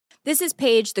This is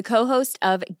Paige, the co-host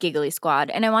of Giggly Squad,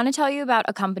 and I want to tell you about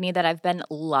a company that I've been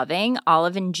loving,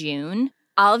 Olive & June.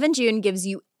 Olive & June gives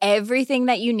you everything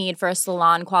that you need for a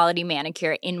salon-quality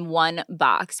manicure in one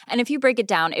box. And if you break it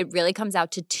down, it really comes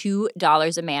out to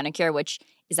 $2 a manicure, which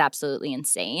is absolutely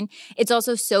insane. It's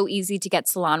also so easy to get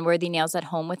salon-worthy nails at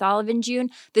home with Olive & June.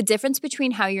 The difference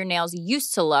between how your nails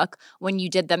used to look when you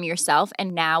did them yourself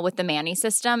and now with the Mani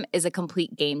system is a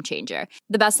complete game changer.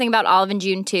 The best thing about Olive &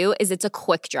 June, too, is it's a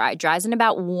quick dry. Dries in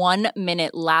about 1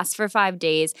 minute, lasts for 5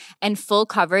 days, and full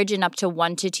coverage in up to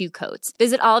 1 to 2 coats.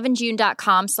 Visit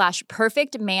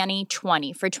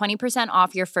oliveandjune.com/perfectmani20 for 20%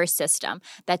 off your first system.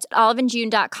 That's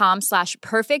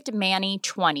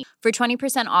oliveandjune.com/perfectmani20 for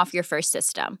 20% off your first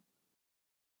system.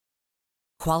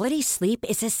 Quality sleep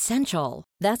is essential.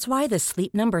 That's why the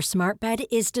Sleep Number Smart Bed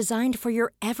is designed for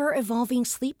your ever-evolving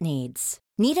sleep needs.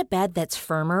 Need a bed that's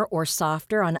firmer or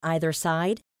softer on either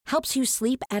side? Helps you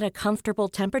sleep at a comfortable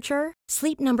temperature?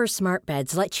 Sleep Number Smart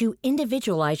Beds let you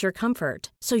individualize your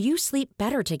comfort, so you sleep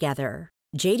better together.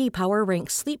 J.D. Power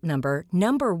ranks Sleep Number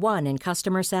number 1 in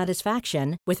customer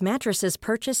satisfaction with mattresses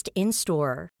purchased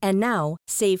in-store. And now,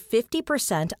 save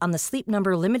 50% on the Sleep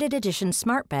Number Limited Edition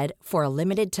Smart Bed for a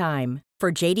limited time.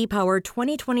 For J.D. Power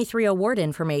 2023 award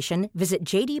information, visit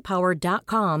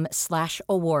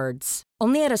jdpower.com/awards.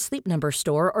 Only at a Sleep Number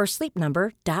store or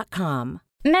sleepnumber.com.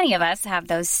 Many of us have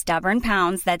those stubborn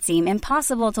pounds that seem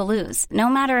impossible to lose, no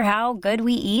matter how good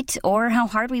we eat or how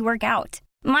hard we work out.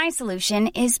 My solution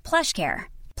is PlushCare.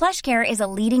 PlushCare is a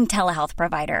leading telehealth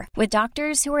provider with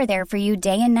doctors who are there for you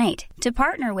day and night to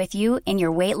partner with you in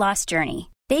your weight loss journey.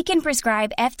 They can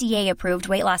prescribe FDA-approved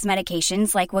weight loss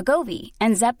medications like Wegovy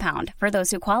and Zepbound for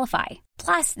those who qualify.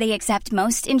 Plus, they accept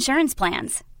most insurance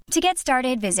plans. To get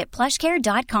started, visit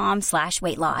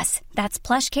plushcare.com/weightloss. That's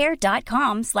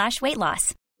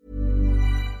plushcare.com/weightloss.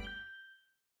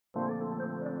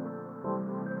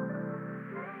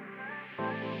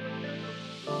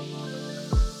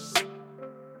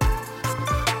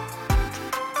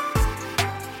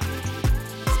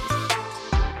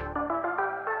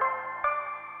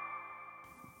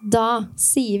 Da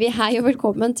sier vi hei og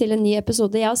velkommen til en ny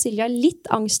episode. Jeg og Silje har litt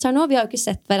angst her nå. Vi har jo ikke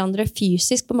sett hverandre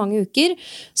fysisk på mange uker,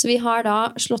 så vi har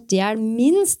da slått ihjel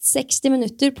minst 60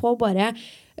 minutter på å bare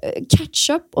catch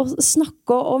up og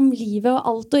snakke om livet og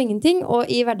alt og ingenting. Og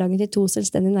i hverdagen til 2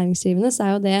 selvstendige næringsdrivende så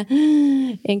jo det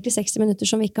egentlig 60 minutter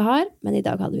som vi ikke har, men i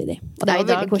dag hadde vi de. Og det var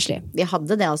veldig koselig. Vi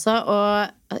hadde det også, og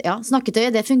ja,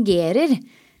 snakketøyet, det fungerer.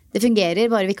 Det fungerer,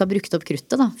 bare vi ikke har brukt opp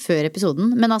kruttet da, før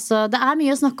episoden. Men altså, det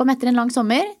mye å snakke om etter en lang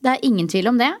sommer. Det ingen tvil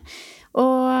om det.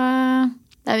 Og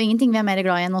det jo ingenting vi mer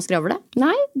glad i enn å skravle.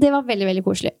 Nei, det var veldig, veldig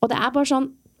koselig. Og det bare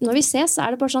sånn, når vi ses, så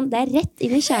det bare sånn, det rett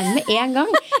inn i kjernen med en gang.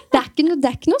 Det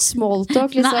ikke noe small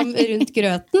talk liksom, rundt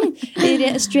grøten.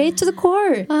 Straight to the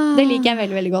core. Det liker jeg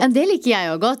veldig, veldig godt. Det liker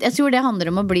jeg også godt. Jeg tror det handler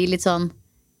om å bli litt sånn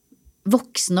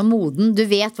voksen og moden. Du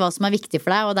vet hva som viktig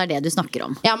for deg, og det det du snakker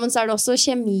om. Ja, men så det også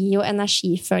kjemi og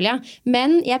energi, føler jeg.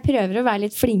 Men jeg prøver å være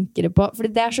litt flinkere på, for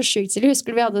det så sjukt, Silje. Husker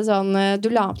du vi hadde sånn, du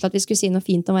la opp til at vi skulle si noe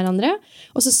fint om hverandre,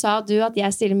 og så sa du at jeg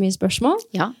stiller mye spørsmål.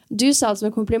 Ja. Du sa det som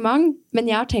en kompliment, men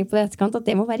jeg har tenkt på det etterkant at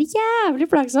det må være jævlig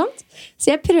plagsomt. Så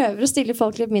jeg prøver å stille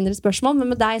folk litt mindre spørsmål, men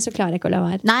med deg så klarer jeg ikke å la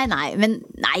være. Nei,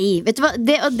 vet du hva?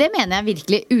 Det mener jeg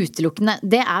virkelig utelukkende.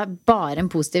 Det bare en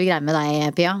positiv greie med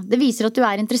deg, Pia. Det viser at du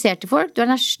interessert i folk, du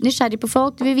nysgjerrig på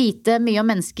folk, du vil vite mye om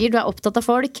mennesker, du opptatt av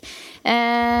folk.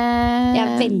 Jeg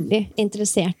veldig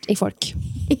interessert i folk.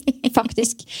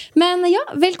 Faktisk. Men ja,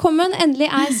 velkommen.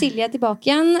 Endelig Silje tilbake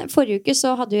igjen. Forrige uke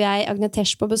så hadde jeg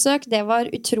Agnetesh på besøk. Det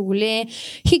var utrolig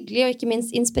hyggelig og ikke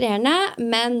minst inspirerende.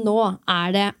 Men nå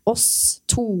det oss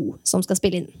 2 som skal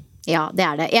spille inn. Ja,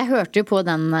 det det. Jeg hørte jo på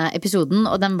den episoden,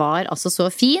 og den var altså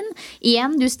så fin.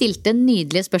 Igjen, du stilte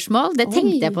nydelige spørsmål. Det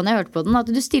tenkte jeg på når jeg hørte på den, at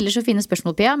du stiller så fine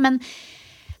spørsmål, Pia. Men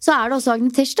så det også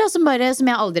Agnetesh da, som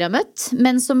jeg aldri har møtt,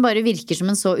 men som bare virker som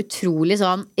en så utrolig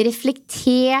sånn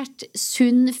reflektert,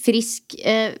 sunn, frisk,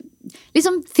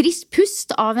 liksom frisk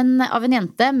pust av en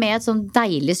jente med et sånn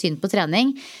deilig syn på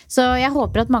trening. Så jeg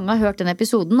håper at mange har hørt den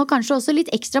episoden, og kanskje også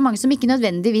litt ekstra mange som ikke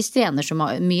nødvendigvis trener så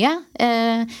mye.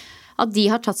 At de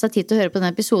har tatt seg tid til å høre på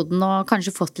denne episoden og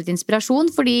kanskje fått litt inspirasjon,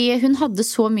 fordi hun hadde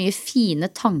så mye fine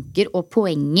tanker og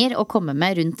poenger å komme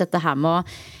med rundt dette her med å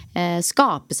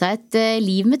skape seg et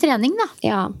liv med trening da.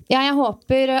 Ja, jeg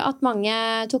håper at mange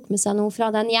tok med seg noe fra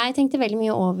den. Jeg tenkte veldig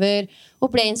mye over og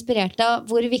ble inspirert av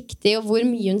hvor viktig og hvor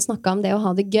mye hun snakket om det å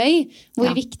ha det gøy.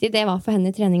 Hvor viktig det var for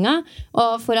henne i treninga.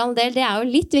 Og for all del, det jo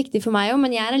litt viktig for meg også,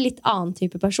 men jeg en litt annen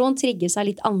type person, trigger seg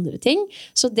litt andre ting.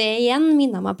 Så det igjen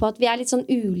minner meg på at vi litt sånn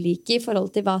ulike i forhold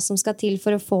til hva som skal til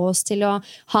for å få oss til å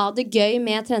ha det gøy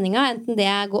med treninga. Enten det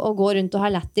å gå rundt og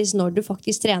ha lættis når du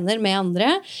faktisk trener med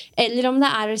andre, eller om det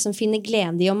å liksom finne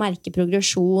glede i å merke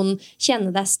progresjon,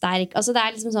 kjenne deg sterk. Altså det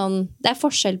liksom sånn, det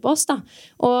forskjell på oss da.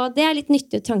 Og det litt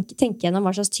nyttig å tenke gjennom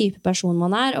hva slags type person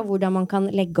man og hvordan man kan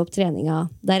legge opp treninga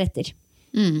deretter.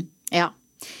 Ja.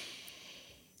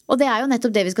 Og det jo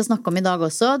nettopp det vi skal snakke om i dag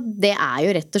også. Det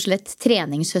jo rett og slett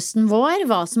treningshøsten vår,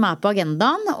 hva som på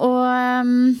agendaen.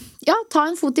 Og ja, ta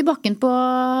en fot i bakken på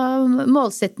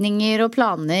målsetninger og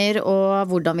planer,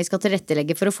 og hvordan vi skal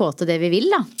tilrettelegge for å få til det vi vil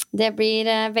da. Det blir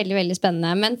veldig, veldig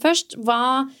spennende. Men først,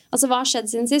 hva har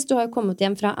skjedd siden sist? Du har jo kommet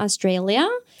hjem fra Australia.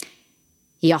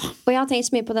 Ja. Og jeg har tenkt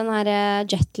så mye på den her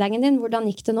jetlagen din.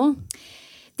 Hvordan gikk det nå?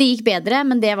 Det gikk bedre,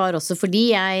 men det var også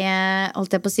fordi jeg,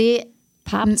 holdt jeg på å si,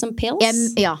 Pap some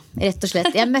pills? Ja, rett og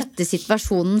slett. Jeg møtte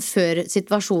situasjonen før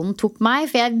situasjonen tok meg,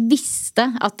 for jeg visste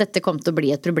at dette kom til å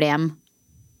bli et problem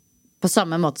på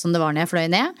samme måte som det var når jeg fløy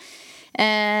ned.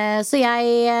 Så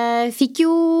jeg fikk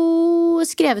jo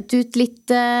skrevet ut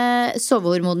litt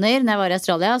sovehormoner når jeg var i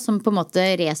Australia, som på en måte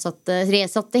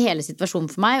resatte hele situasjonen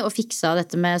for meg og fiksa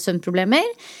dette med søvnproblemer,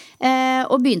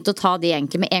 og begynte å ta de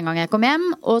egentlig med en gang jeg kom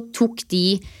hjem, og tok de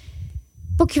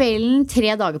på kvelden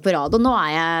 3 dager på rad. Og nå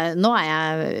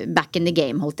jeg back in the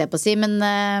game, holdt jeg på å si, men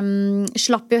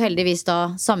slapp jo heldigvis da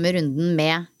samme runden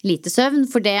med lite søvn,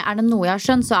 for det det noe jeg har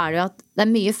skjønt, så det jo at det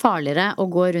mye farligere å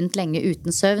gå rundt lenge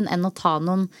uten søvn enn å ta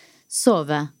noen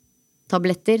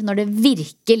sovetabletter når det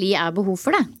virkelig behov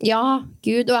for det. Ja,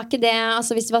 Gud, og ikke det,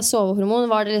 altså hvis det var sovehormon,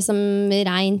 var det liksom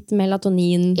rent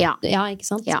melatonin? Ja, ikke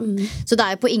sant? Ja. Så det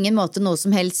jo på ingen måte noe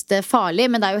som helst farlig,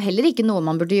 men det jo heller ikke noe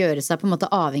man burde gjøre seg på en måte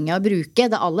avhengig av å bruke.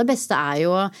 Det aller beste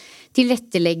jo å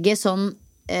tilrettelegge sånn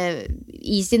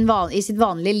i sitt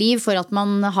vanlige liv for at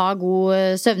man har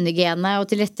god søvnhygiene og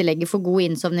tilrettelegger for god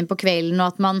innsovning på kvelden,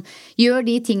 og at man gjør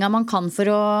de tingene man kan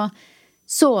for å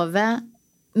sove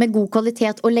med god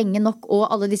kvalitet og lenge nok, og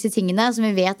alle disse tingene som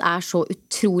vi vet så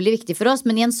utrolig viktig for oss.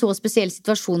 Men i en så spesiell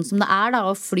situasjon som det da,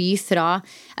 å fly fra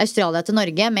Australia til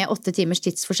Norge med 8 timers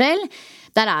tidsforskjell,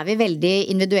 der vi veldig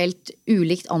individuelt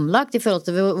ulikt anlagt i forhold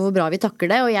til hvor bra vi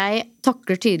takler det, og jeg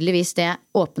takler tydeligvis det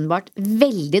åpenbart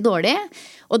veldig dårlig,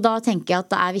 og da tenker jeg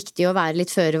at det viktig å være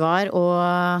litt føre var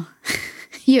og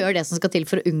gjøre det som skal til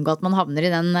for å unngå at man havner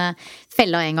i den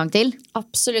fella en gang til.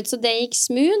 Absolutt, så det gikk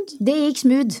smooth? Det gikk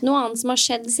smooth. Noe annet som har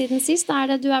skjedd siden sist?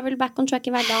 Du vel back on track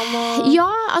i hverdagen? Og... Ja,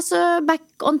 altså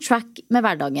back on track med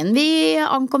hverdagen. Vi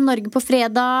ankom Norge på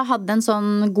fredag, hadde en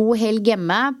sånn god helg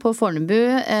hjemme på Fornebu,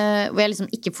 hvor jeg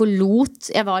liksom ikke forlot.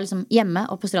 Jeg var liksom hjemme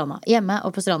og på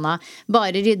stranda.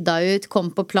 Bare rydda ut, kom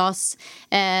på plass,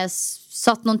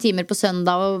 satt noen timer på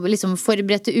søndag og liksom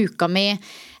forberedte uka mi.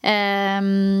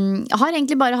 Jeg har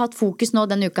egentlig bare hatt fokus nå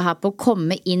denne uka her på å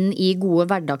komme inn i gode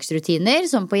hverdagsrutiner,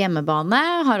 som på hjemmebane.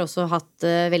 Har også hatt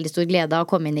veldig stor glede av å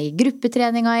komme inn i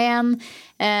gruppetreninga igjen.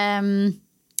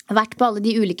 Vært på alle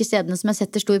de ulike stedene som jeg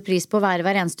setter stor pris på å være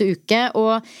hver eneste uke,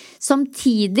 og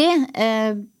samtidig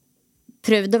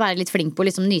prøvd å være litt flink på å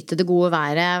liksom nyte det gode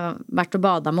været, vært og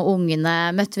badet med ungene,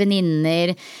 møtt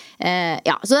venninner.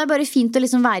 Ja, så det bare fint å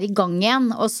liksom være i gang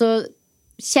igjen, og så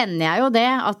kjenner jeg jo det,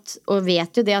 og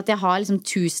vet jo det at jeg har liksom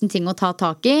 1000 ting å ta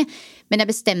tak i, men jeg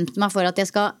bestemte meg for at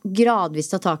jeg skal gradvis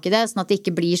ta tak i det, sånn at det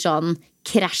ikke blir sånn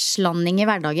krasjlanding i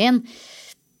hverdagen.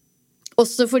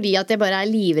 Også fordi at jeg bare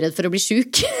livredd for å bli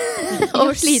syk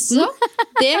og sliten.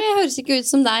 Det høres ikke ut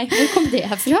som deg. Hvor kom det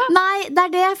herfra? Nei, det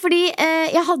det, fordi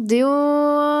jeg hadde jo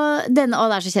denne,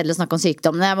 det så kjedelig å snakke om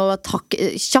sykdom, men jeg må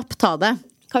kjapt ta det.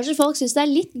 Kanskje folk synes det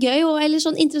litt gøy eller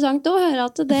sånn interessant å høre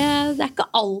at det ikke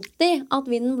alltid at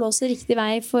vinden blåser riktig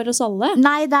vei for oss alle.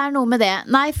 Nei, det noe med det.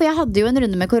 Nei, for jeg hadde jo en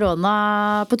runde med korona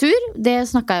på tur. Det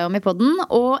snakket jeg om i podden.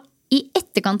 Og i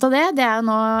etterkant av det, det jo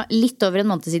nå litt over en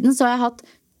måned siden, så har jeg hatt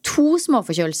 2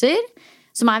 småforkjølelser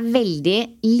som veldig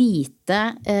lite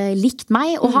likt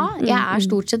meg å ha. Jeg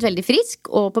stort sett veldig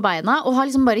frisk og på beina, og har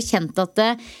liksom bare kjent at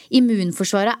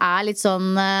immunforsvaret litt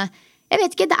sånn, jeg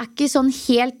vet ikke, det ikke sånn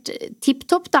helt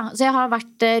tipptopp da. Så jeg har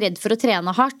vært redd for å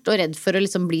trene hardt, og redd for å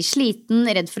liksom bli sliten,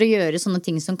 redd for å gjøre sånne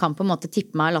ting som kan på en måte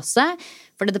tippe meg av lasset,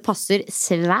 for det passer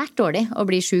svært dårlig å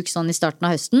bli syk sånn i starten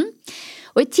av høsten.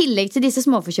 Og i tillegg til disse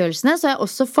småforkjølelsene så har jeg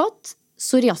også fått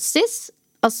psoriasis,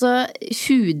 altså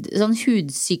sånn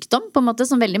hudsykdom på en måte,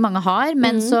 som veldig mange har,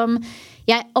 men som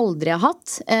jeg aldri har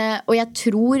hatt. Og jeg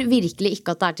tror virkelig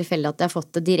ikke at det tilfeldig at jeg har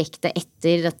fått det direkte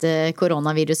etter dette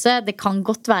koronaviruset. Det kan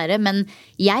godt være, men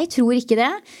jeg tror ikke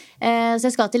det. Så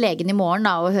jeg skal til legen i morgen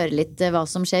da, og høre litt hva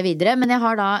som skjer videre. Men jeg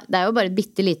har da, det jo bare et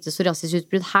bitte lite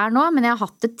psoriasisutbrudd her nå, men jeg har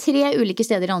hatt det 3 ulike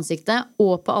steder i ansiktet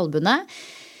og på albuene.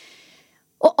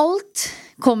 Og alt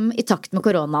kom i takt med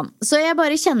koronaen. Så jeg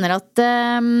bare kjenner at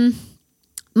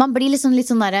man blir litt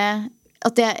sånn der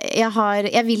at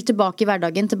jeg vil tilbake i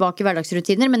hverdagen, tilbake i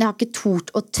hverdagsrutiner, men jeg har ikke tort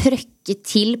å trøkke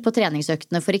til på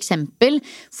treningsøktene for eksempel,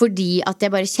 fordi at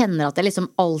jeg bare kjenner at jeg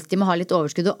liksom alltid må ha litt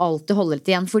overskudd og alltid holde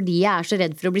litt igjen, fordi jeg så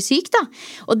redd for å bli syk da.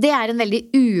 Og det en veldig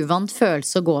uvant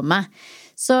følelse å gå med.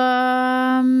 Så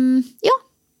ja,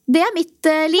 det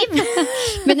mitt liv.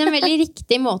 Men en veldig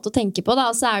riktig måte å tenke på da,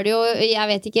 så det jo, jeg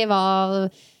vet ikke hva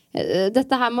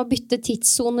dette her med å bytte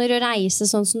tidssoner og reise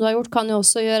sånn som du har gjort, kan jo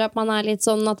også gjøre at man litt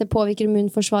sånn at det påvirker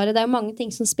immunforsvaret. Det jo mange ting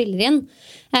som spiller inn.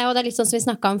 Og det litt sånn som vi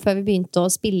snakket om før vi begynte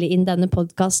å spille inn denne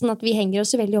podcasten, at vi henger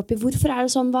oss veldig opp i hvorfor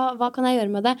det sånn, hva kan jeg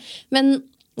gjøre med det? Men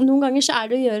noen ganger så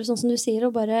det å gjøre sånn som du sier,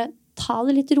 og bare ta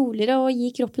det litt roligere og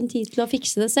gi kroppen tid til å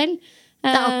fikse det selv.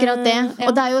 Det akkurat det.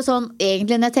 Og det jo sånn,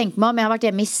 egentlig når jeg tenker meg om, jeg har vært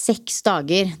hjemme i 6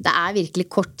 dager. Det virkelig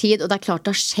kort tid, og det klart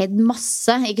det har skjedd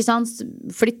masse, ikke sant?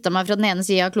 Flyttet meg fra den ene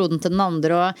siden av kloden til den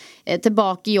andre, og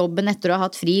tilbake i jobben etter å ha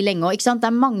hatt fri lenge, og ikke sant?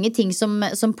 Det mange ting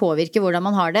som påvirker hvordan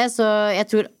man har det, så jeg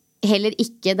tror heller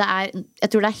ikke jeg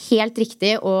tror det helt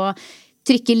riktig å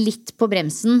trykke litt på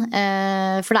bremsen,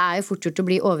 for det jo fort gjort å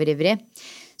bli overivrig.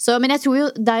 Så, men jeg tror jo,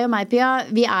 deg og meg, Pia,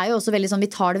 vi jo også veldig sånn,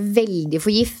 vi tar det veldig for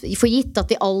gitt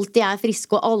at vi alltid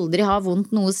friske og aldri har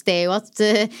vondt noe sted, og at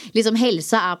liksom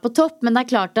helsa på topp. Men det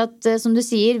klart at, som du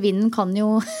sier, vinden kan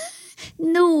jo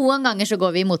noen ganger så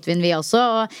går vi i motvind vi også.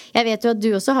 Og jeg vet jo at du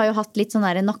også har jo hatt litt sånn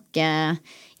der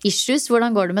nakke-issues.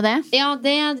 Hvordan går det med det? Ja,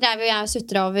 det drev jo jeg og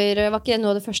sutret over. Var ikke det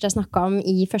noe av det første jeg snakket om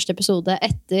i første episode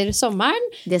etter sommeren?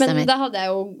 Men da hadde jeg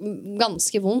jo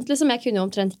ganske vondt, liksom. Jeg kunne jo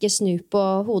omtrent ikke snu på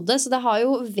hodet, så det har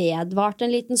jo vedvart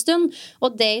en liten stund.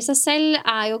 Og det i seg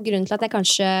selv jo grunnen til at jeg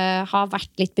kanskje har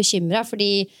vært litt bekymret,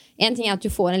 fordi en ting at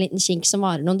du får en liten kink som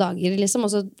varer noen dager, liksom,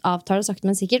 og så avtar det sakte,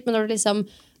 men sikkert, men når du liksom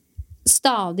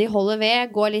stadig holder ved,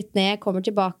 går litt ned, kommer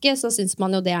tilbake, så synes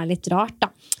man jo det litt rart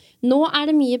da. Nå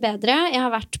det mye bedre. Jeg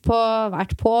har vært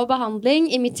på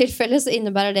behandling. I mitt tilfelle så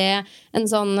innebærer det en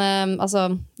sånn, altså,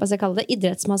 hva skal jeg kalle det,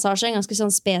 idrettsmassasje, en ganske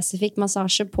sånn spesifikk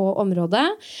massasje på området.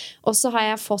 Og så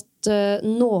har jeg fått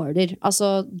nåler,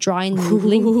 altså dry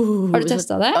needling. Har du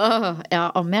testet det? Ja,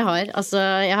 om jeg har. Altså,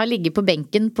 jeg har ligget på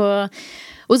benken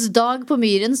hos Dag på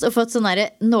Myrens og fått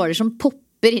sånne nåler som popper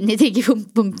inn i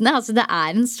triggerpunktene. Altså det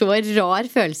en så rar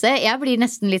følelse. Jeg blir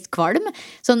nesten litt kvalm.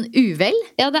 Sånn uvel.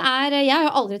 Ja, jeg har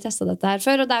jo aldri testet dette her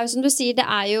før. Og det jo som du sier, det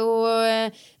jo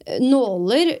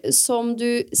nåler som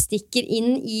du stikker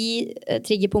inn i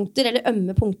triggerpunkter eller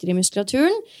ømme punkter i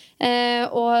muskulaturen.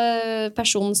 Og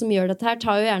personen som gjør dette her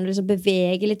tar jo gjerne liksom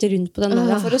beveger litt rundt på den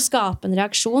nåla for å skape en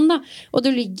reaksjon da. Og du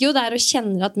ligger jo der og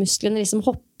kjenner at musklene liksom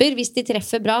hopper. Hvis de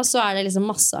treffer bra, så det liksom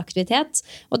masse aktivitet.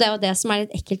 Og det jo det som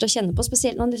litt ekkelt å kjenne på,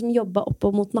 spesielt når man liksom jobber opp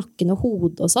mot nakken og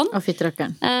hodet og sånn.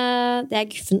 Det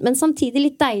guffen. Men samtidig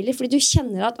litt deilig, fordi du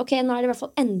kjenner at ok, nå det i hvert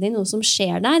fall endelig noe som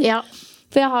skjer der. Ja.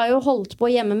 For jeg har jo holdt på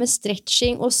hjemme med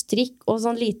stretching og strikk og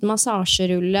sånn liten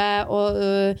massasjerulle og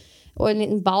en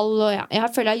liten ball. Og ja,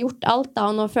 jeg føler jeg har gjort alt da,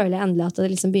 og nå føler jeg endelig at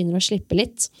det liksom begynner å slippe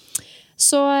litt.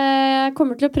 Så jeg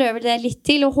kommer til å prøve det litt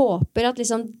til, og håper at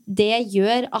liksom det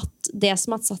gjør at det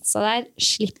som har satt seg der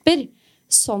slipper,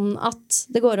 sånn at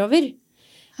det går over.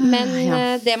 Men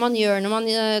det man gjør når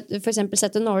man for eksempel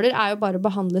setter nåler, jo bare å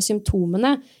behandle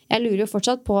symptomene. Jeg lurer jo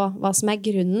fortsatt på hva som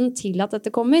grunnen til at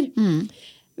dette kommer.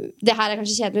 Det her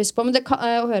kanskje kjedelig å huske på,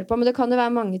 å høre på, men det kan jo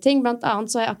være mange ting. Blant annet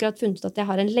så har jeg akkurat funnet ut at jeg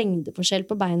har en lengdeforskjell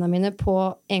på beina mine på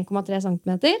 1,3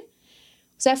 centimeter.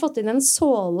 Så jeg har fått inn en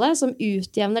såle som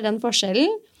utjevner den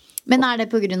forskjellen. Men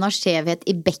det på grunn av skjevhet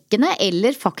i bekkenet,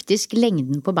 eller faktisk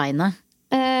lengden på beinet?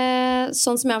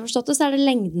 Sånn som jeg har forstått det, så det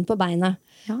lengden på beinet.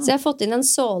 Ja. Så jeg har fått inn en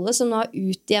såle som nå har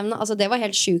utjevnet. Altså det var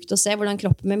helt sykt å se hvordan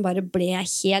kroppen min bare ble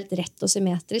helt rett og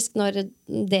symmetrisk når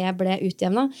det ble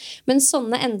utjevnet. Men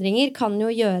sånne endringer kan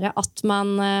jo gjøre at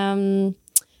man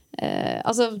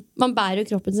altså man bærer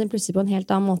jo kroppen sin plutselig på en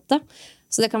helt annen måte.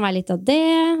 Så det kan være litt av det.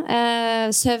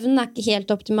 Søvnen ikke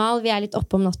helt optimal. Vi litt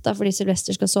oppe om natta fordi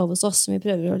Sylvester skal sove hos oss, så vi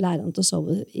prøver å lære han til å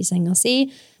sove i senga si.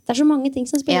 Det så mange ting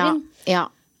som spiller inn. Ja.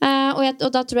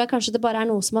 Og da tror jeg kanskje det bare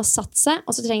noe som har satt seg,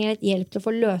 og så trenger jeg litt hjelp til å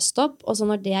få løst opp, og så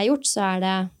når det gjort, så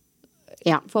det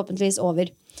forhåpentligvis over.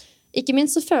 Ikke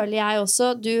minst så føler jeg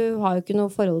også, du har jo ikke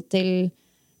noe forhold til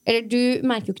eller du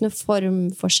merker jo ikke noe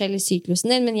formforskjell i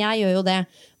syklusen din, men jeg gjør jo det.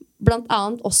 Blant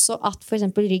annet også at for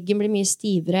eksempel ryggen blir mye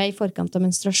stivere i forkant av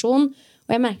menstruasjon.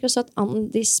 Og jeg merker også at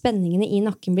de spenningene i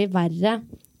nakken blir verre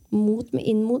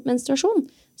inn mot menstruasjon.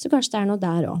 Så kanskje det er noe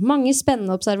der også. Mange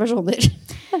spennende observasjoner.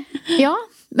 Ja,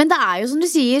 men det er jo som du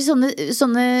sier,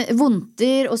 sånne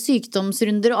vondter og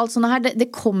sykdomsrunder og alt sånne her, det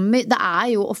er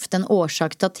jo ofte en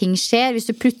årsak til at ting skjer. Hvis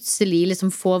du plutselig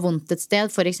liksom får vondt et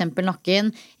sted, for eksempel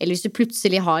nakken, eller hvis du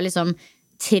plutselig har liksom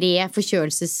 3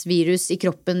 forkjølelsesvirus i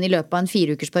kroppen i løpet av en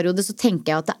 4-ukersperiode, så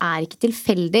tenker jeg at det er ikke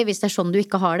tilfeldig hvis det er sånn du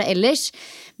ikke har det ellers.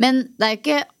 Men det er jo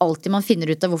ikke alltid man finner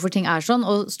ut av hvorfor ting er sånn,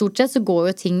 og stort sett så går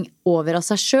jo ting over av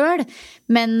seg selv.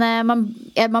 Men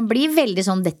man blir veldig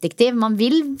sånn detektiv. Man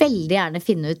vil veldig gjerne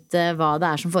finne ut hva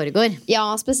det er som foregår. Ja,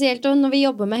 spesielt når vi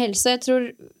jobber med helse. Jeg tror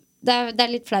det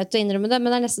er litt flaut å innrømme det, men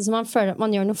det er nesten som man føler at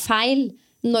man gjør noe feil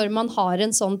når man har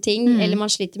en sånn ting, eller man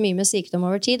sliter mye med sykdom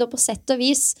over tid. Og på sett og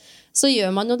vis så gjør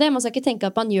man jo det. Man skal ikke tenke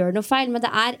at man gjør noe feil, men det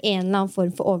er en eller annen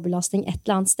form for overbelastning et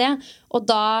eller annet sted. Og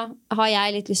da har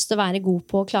jeg litt lyst til å være god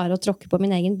på å klare å tråkke på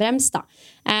min egen brems da.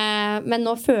 Men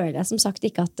nå føler jeg som sagt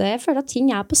ikke jeg føler at ting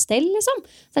er på stell liksom.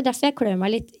 Så det er derfor jeg klør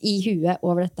meg litt i huet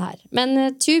over dette her.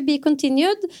 Men to be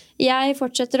continued. Jeg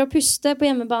fortsetter å puste på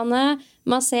hjemmebane,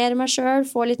 masserer meg selv,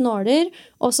 får litt nåler,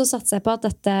 og så satser jeg på at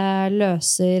dette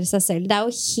løser seg selv. Det er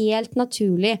jo helt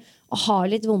naturlig å ha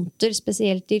litt vondter,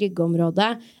 spesielt i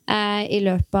ryggområdet i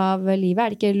løpet av livet.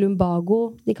 Er det ikke lumbago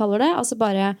de kaller det? Altså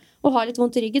bare å ha litt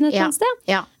vondt i ryggen et eller annet sted.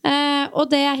 Ja. Og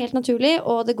det er helt naturlig,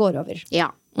 og det går over. Ja.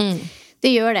 Det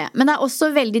gjør det, men det er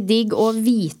også veldig digg å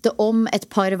vite om et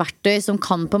par verktøy som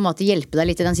kan på en måte hjelpe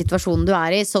deg litt i den situasjonen du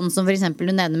er i, sånn som for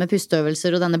eksempel du nevner med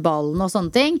pusteøvelser og denne ballen og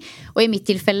sånne ting. Og i mitt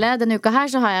tilfelle denne uka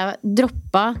her så har jeg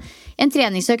droppet en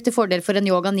treningsøkt til fordel for en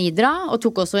yoga nidra, og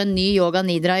tok også en ny yoga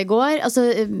nidra i går. Altså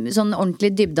sånn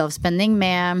ordentlig dybdeavspenning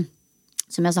med,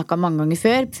 som jeg snakket mange ganger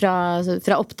før,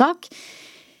 fra opptak.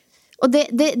 Og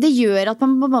det gjør at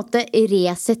man på en måte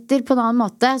resetter på en annen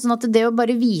måte. Sånn at det å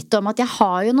bare vite om at jeg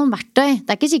har jo noen verktøy, det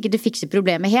er ikke sikkert du fikser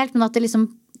problemet helt, men at det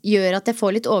liksom gjør at jeg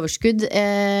får litt overskudd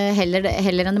heller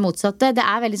enn det motsatte. Det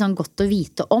er veldig sånn godt å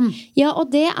vite om. Ja, og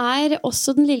det er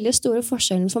også den lille store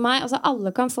forskjellen for meg. Altså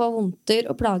alle kan få vondter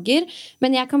og plager,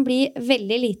 men jeg kan bli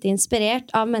veldig lite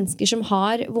inspirert av mennesker som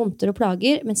har vondter og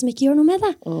plager, men som ikke gjør noe med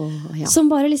det. Ja.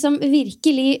 Som bare liksom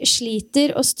virkelig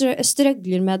sliter og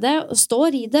strøgler med det, og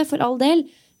står i det for all del.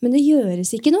 Men det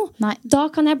gjøres ikke noe. Nei. Da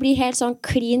kan jeg bli helt sånn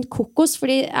clean kokos,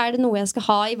 fordi er det noe jeg skal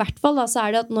ha i hvert fall, da, så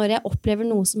er det at når jeg opplever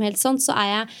noe som helst sånt, så er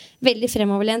jeg veldig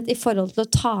fremoverlent i forhold til å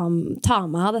ta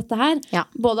meg av dette her. Ja.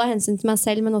 Både av hensyn til meg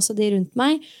selv, men også de rundt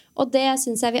meg. Og det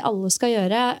synes jeg vi alle skal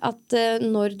gjøre, at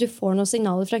når du får noen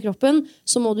signaler fra kroppen,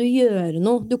 så må du gjøre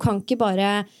noe. Du kan ikke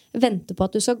bare vente på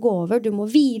at du skal gå over. Du må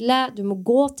hvile, du må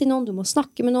gå til noen, du må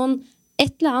snakke med noen.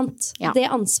 Et eller annet. Ja. Det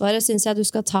ansvaret synes jeg du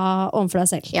skal ta overfor deg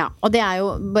selv. Ja, og det er jo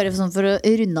bare sånn for å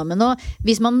runde av med noe.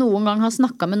 Hvis man noen gang har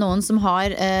snakket med noen som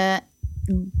har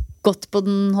gått på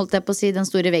den, holdt jeg på å si, den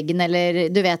store veggen, eller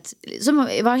du vet,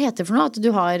 hva heter det for noe? At du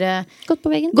har gått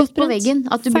på veggen,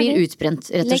 at du blir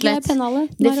utbrent, rett og slett.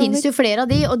 Det finnes jo flere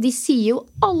av de, og de sier jo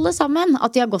alle sammen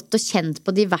at de har gått og kjent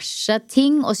på diverse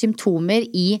ting og symptomer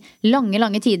i lange,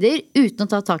 lange tider, uten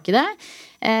å ta tak i det.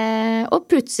 Og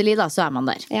plutselig da, så er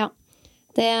man der. Ja.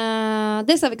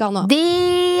 Det skal vi ikke ha nå.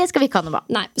 Det skal vi ikke ha nå.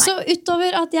 Nei. Så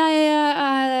utover at jeg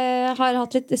har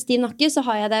hatt litt stiv nakke, så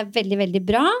har jeg det veldig, veldig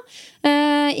bra.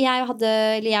 Jeg og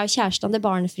kjæresten hadde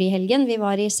barnefri i helgen. Vi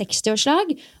var i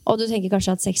 60-årslag. Og du tenker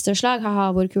kanskje at 60-årslag, haha,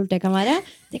 hvor kult det kan være.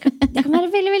 Det kan være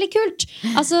veldig, veldig kult.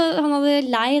 Altså, han hadde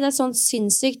leid et sånt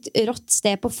sinnssykt rått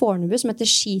sted på Fornebu som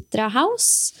heter Skitra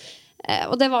House.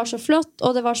 Og det var så flott,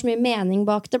 og det var så mye mening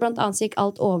bak det. Blant annet så gikk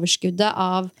alt overskuddet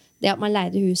av det at man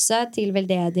leide huset til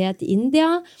veldedighet i India.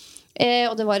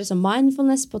 Og det var liksom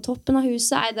mindfulness på toppen av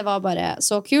huset. Det var bare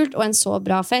så kult, og en så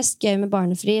bra fest. Gøy med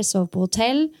barnefri, sov på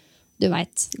hotell. Du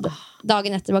vet,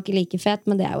 dagen etter var ikke like fet,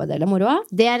 men det er jo en del av moroa.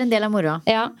 Det er en del av moroa.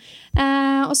 Ja.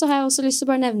 Og så har jeg også lyst til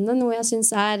å bare nevne noe jeg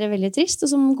synes er veldig trist, og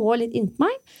som går litt inn på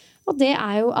meg. Og det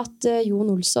er jo at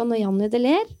Jon Olsson og Janni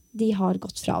Deler, de har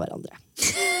gått fra hverandre.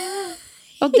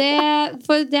 Og det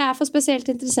er for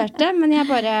spesielt interesserte, men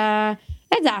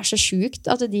det er så sjukt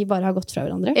at de bare har gått fra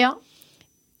hverandre. Ja.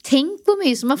 Tenk hvor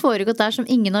mye som har foregått der som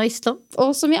ingen har visst om.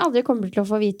 Og som vi aldri kommer til å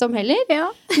få vite om heller.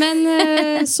 Ja.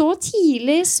 Men så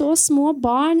tidlig, så små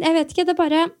barn, jeg vet ikke, det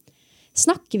bare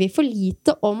snakker vi for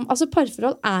lite om. Altså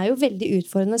parforhold er jo veldig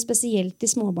utfordrende, spesielt i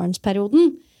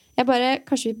småbarnsperioden.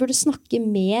 Kanskje vi burde snakke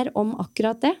mer om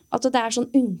akkurat det. At det er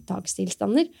sånn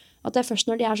unntakstilstander. At det er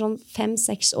først når de er sånn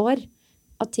 5-6 år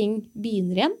at ting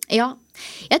begynner igjen. Ja,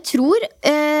 Jeg tror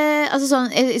altså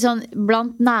sånn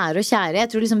blant nære og kjære, jeg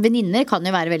tror liksom venninner kan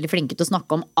jo være veldig flinke til å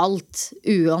snakke om alt,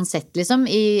 uansett liksom,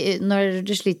 når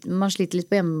man sliter litt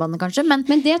på hjemmebane kanskje. Men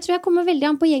det tror jeg kommer veldig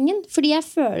an på gjengen, fordi jeg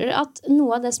føler at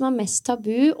noe av det som er mest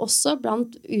tabu, også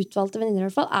blant utvalgte venninner i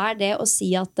hvert fall, er det å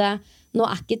si at nå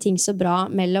er ikke ting så bra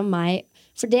mellom meg.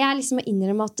 For det er liksom å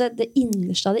innrømme at det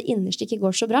innerste av det innerste ikke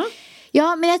går så bra.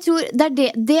 Ja, men jeg tror,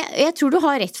 jeg tror du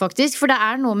har rett faktisk. For det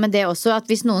er noe med det også at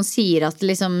hvis noen sier at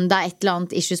liksom, det er et eller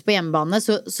annet issues på hjemmebane,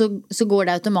 så går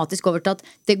det automatisk over til at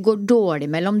det går dårlig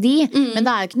mellom de. Men det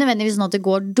er jo ikke nødvendigvis sånn at det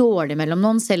går dårlig mellom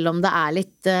noen, selv om det er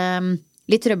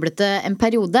litt trøblete en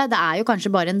periode. Det er jo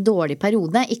kanskje bare en dårlig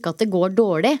periode, ikke at det går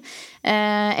dårlig.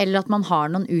 Eller at man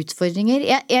har noen utfordringer.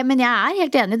 Men jeg er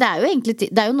helt enig, det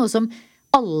er jo noe som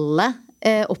alle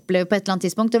opplever på et eller annet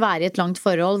tidspunkt, å være i et langt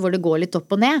forhold hvor det går litt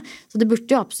opp og ned. Så det burde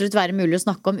jo absolutt være mulig å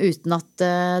snakke om uten at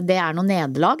det er noe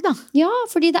nederlag da. Ja,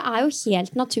 fordi det er jo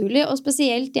helt naturlig, og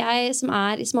spesielt jeg som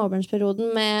er i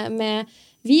småbarnsperioden med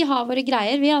vi har våre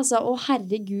greier, vi altså, å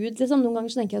herregud, liksom, noen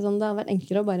ganger så tenker jeg sånn, det har vært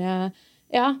enklere å bare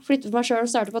flytte for meg selv og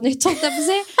starte på nytt, holdt jeg på å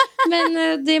si.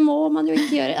 Men det må man jo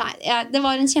ikke gjøre. Nei, det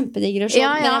var en kjempedigresjon.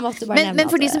 Men jeg måtte bare nevne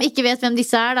men for de som ikke vet hvem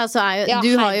disse er da, så er jo,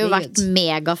 du har jo vært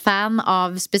megafan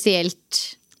av spesielt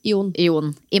Jon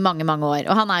i mange, mange år.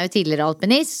 Og han er jo tidligere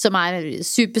alpinist, som er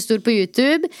superstor på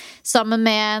YouTube, sammen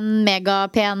med en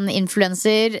megapen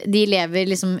influencer. De lever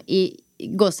liksom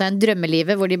gå seg en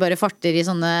drømmelivet hvor de bare farter i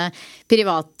sånne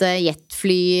private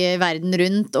jetfly verden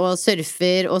rundt og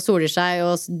surfer og soler seg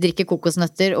og drikker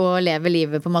kokosnøtter og lever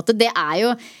livet på en måte. Det er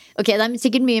jo, ok, det er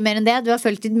sikkert mye mer enn det. Du har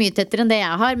følt litt mye tettere enn det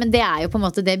jeg har, men det er jo på en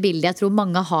måte det bildet jeg tror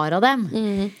mange har av dem.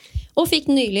 Og fikk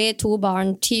nylig 2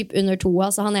 barn, typ under 2,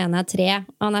 altså han ene er 3.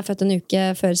 Han er født en uke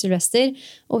før Sylvester,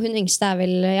 og hun yngste er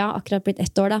vel akkurat blitt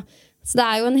 1 år da. Så det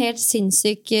er jo en helt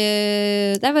sinnssyk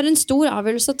det er bare en stor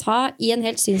avgjørelse å ta i en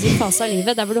helt sinnssyk fase av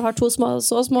livet der hvor du har 2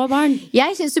 så små barn.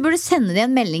 Jeg synes du burde sende deg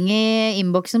en melding i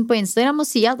innboksen på Instagram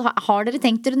og si at har dere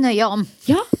tenkt dere nøye om?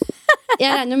 Ja, jeg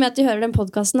regner med at de hører den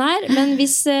podcasten her, men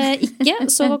hvis ikke,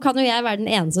 så kan jo jeg være den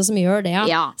eneste som gjør det.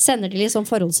 Sender de litt sånn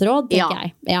forholdsråd, tenker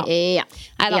jeg.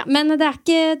 Neida. Men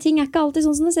ting er ikke alltid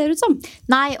sånn som det ser ut som.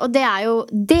 Nei, og det er jo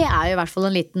i hvert fall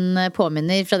en liten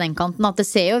påminner fra den kanten, at det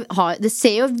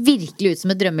ser jo virkelig ut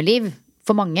som et drømmeliv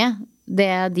for mange,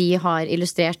 det de har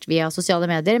illustrert via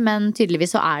sosiale medier, men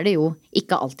tydeligvis så er det jo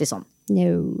ikke alltid sånn.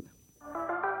 No.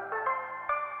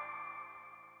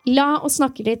 La oss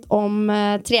snakke litt om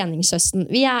treningshøsten.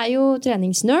 Vi er jo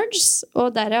treningsnerds,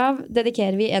 og derav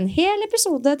dedikerer vi en hel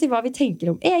episode til hva vi tenker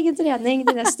om egen trening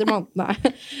de neste månedene.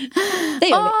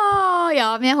 Det gjør vi. Ja,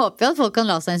 men jeg håper jo at folk kan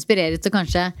la seg inspirere til å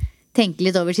kanskje tenke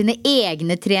litt over sine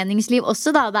egne treningsliv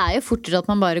også da. Det er jo fortere at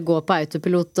man bare går på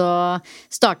autopilot og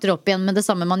starter opp igjen med det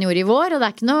samme man gjorde i vår, og det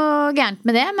er ikke noe gærent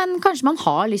med det, men kanskje man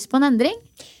har lyst på en endring.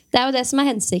 Det er jo det som er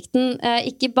hensikten,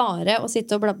 ikke bare å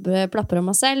sitte og plapper om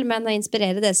meg selv, men å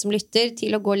inspirere dere som lytter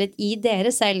til å gå litt i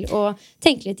dere selv og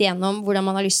tenke litt igjennom hvordan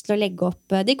man har lyst til å legge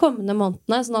opp de kommende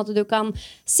månedene, sånn at du kan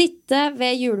sitte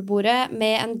ved julebordet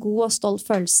med en god og stolt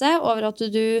følelse over at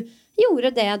du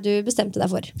gjorde det du bestemte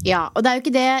deg for. Ja, og det er jo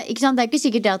ikke det, ikke sant? Det er ikke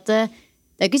sikkert det at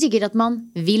det er ikke sikkert at man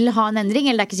vil ha en endring,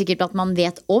 eller det er ikke sikkert at man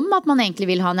vet om at man egentlig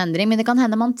vil ha en endring, men det kan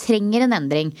hende man trenger en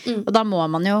endring. Og da må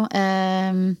man jo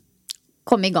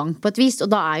komme i gang på et vis,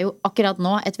 og da er jo akkurat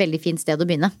nå et veldig fint sted å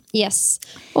begynne. Yes.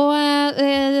 Og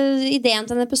ideen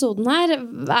til denne episoden her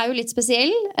er jo litt spesiell,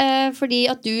 fordi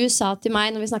at du sa til meg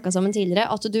når vi snakket sammen tidligere,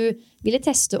 at du ville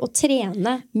teste å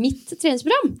trene mitt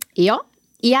treningsprogram. Ja,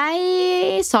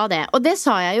 jeg sa det, og det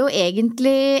sa jeg jo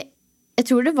egentlig, jeg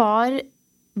tror det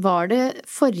var det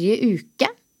forrige uke,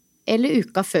 eller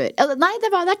uka før. Nei, det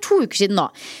er 2 uker siden nå.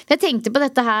 Jeg tenkte på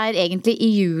dette her egentlig i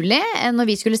juli, når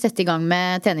vi skulle sette i gang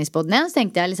med treningspodden igjen, så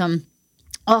tenkte jeg liksom,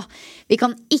 vi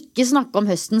kan ikke snakke om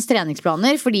høstens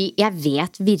treningsplaner, fordi jeg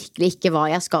vet virkelig ikke hva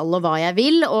jeg skal og hva jeg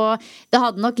vil, og det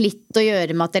hadde nok litt å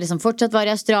gjøre med at jeg liksom fortsatt var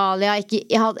i Australia.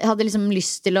 Jeg hadde liksom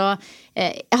lyst til å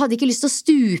jeg hadde ikke lyst til å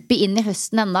stupe inn i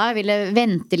høsten enda. Jeg ville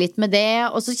vente litt med det.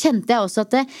 Og så kjente jeg også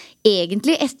at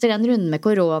egentlig etter den runden med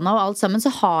korona og alt sammen, så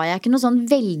har jeg ikke noe sånn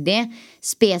veldig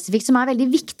spesifikt som er veldig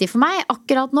viktig for meg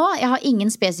akkurat nå. Jeg har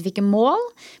ingen spesifikke mål,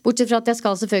 bortsett fra at jeg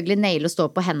skal selvfølgelig naile å stå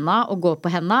på hendene og gå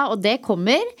på hendene, og det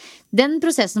kommer. Den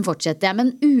prosessen fortsetter jeg,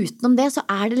 men utenom det så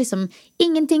er det liksom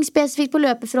ingenting spesifikt på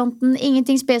løpefronten,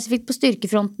 ingenting spesifikt på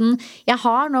styrkefronten. Jeg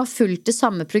har nå fulgt det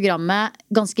samme programmet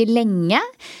ganske lenge,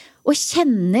 og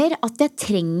kjenner at jeg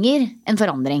trenger en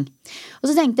forandring. Og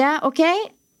så tenkte jeg, ok,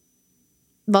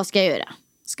 hva skal jeg gjøre?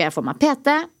 Skal jeg få meg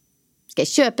PT? Skal jeg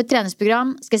kjøpe et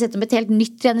treningsprogram? Skal jeg sette opp et helt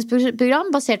nytt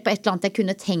treningsprogram basert på et eller annet jeg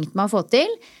kunne tenkt meg å få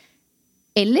til?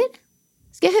 Eller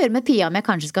skal jeg høre med Pia om jeg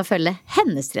kanskje skal følge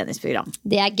hennes treningsprogram.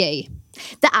 Det gøy.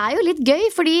 Det jo litt gøy,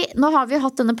 fordi nå har vi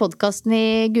hatt denne podcasten i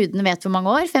gudene vet hvor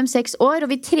mange år, 5-6 år,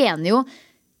 og vi trener jo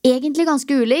egentlig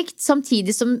ganske ulikt,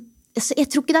 samtidig som, jeg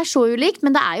tror ikke det så ulikt,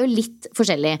 men det jo litt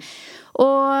forskjellig.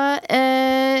 Og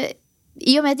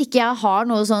i og med at ikke jeg har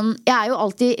noe sånn, jeg jo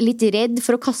alltid litt redd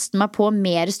for å kaste meg på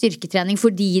mer styrketrening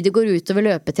fordi det går ut over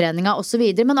løpetreninga og så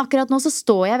videre, men akkurat nå så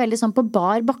står jeg veldig sånn på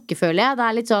bar bakke, føler jeg. Det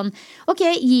litt sånn, ok,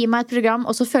 gi meg et program,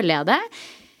 og så følger jeg det.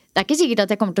 Det ikke sikkert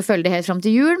at jeg kommer til å følge det helt frem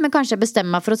til jul, men kanskje jeg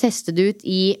bestemmer meg for å teste det ut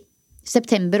i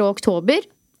september og oktober.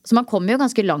 Så man kommer jo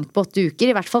ganske langt på 8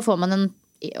 uker, i hvert fall får man om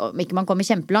ikke man kommer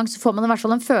kjempelangt, så får man i hvert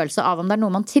fall en følelse av om det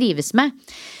noe man trives med.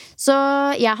 Så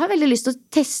jeg har veldig lyst til å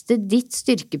teste ditt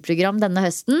styrkeprogram denne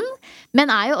høsten, men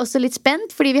jo også litt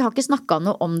spent, fordi vi har ikke snakket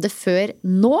noe om det før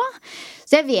nå.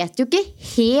 Så jeg vet jo ikke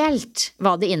helt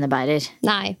hva det innebærer.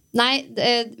 Nei,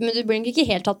 men du blir ikke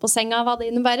helt tatt på senga hva det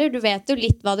innebærer. Du vet jo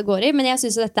litt hva det går i, men jeg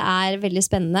synes dette veldig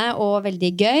spennende og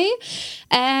veldig gøy.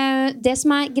 Det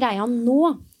som greia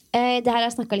nå, det her har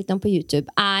jeg snakket litt om på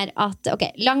YouTube, at, ok,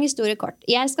 lang historie kort.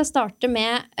 Jeg skal starte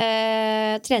med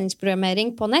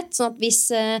treningsprogrammering på nett, sånn at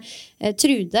hvis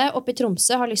Trude oppe i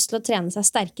Tromsø har lyst til å trene seg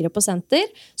sterkere på senter,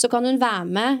 så kan hun være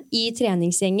med i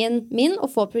treningsgjengen min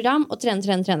og få program og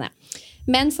trene.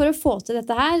 Men for å få til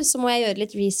dette her, så må jeg gjøre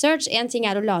litt research. En ting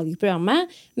å lage programmet,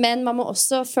 men man må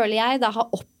også, føler jeg, da ha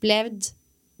opplevd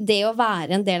det å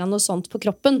være en del av noe sånt på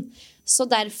kroppen. Så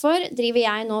derfor driver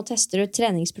jeg nå og tester ut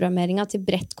treningsprogrammeringen til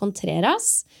Brett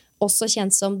Contreras, også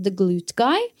kjent som The Glute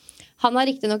Guy. Han har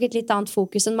riktig nok et litt annet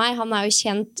fokus enn meg. Han jo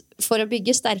kjent for å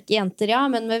bygge sterke jenter, ja,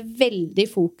 men med veldig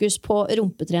fokus på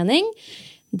rumpetrening.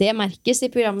 Det merkes i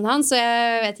programmet hans, så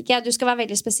jeg vet ikke, du skal være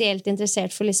veldig spesielt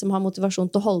interessert for liksom å ha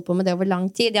motivasjon til å holde på med det over lang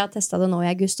tid. Jeg har testet det nå i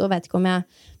august, og vet ikke om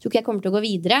tror ikke jeg kommer til å gå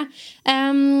videre.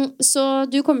 Så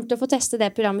du kommer til å få teste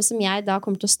det programmet som jeg da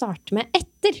kommer til å starte med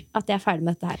etter at jeg ferdig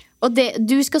med dette her. Og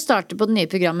du skal starte på det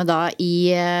nye programmet da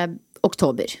i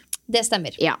oktober. Det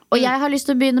stemmer. Ja, og jeg har lyst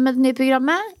til å begynne med det nye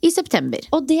programmet i september.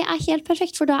 Og det helt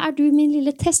perfekt, for da du min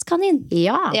lille testkanin.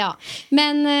 Ja.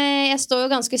 Men jeg står jo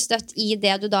ganske støtt i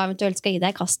det du da eventuelt skal gi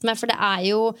deg i kast med, for det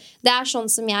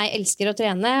sånn som jeg elsker å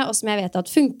trene, og som jeg vet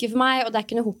at funker for meg, og det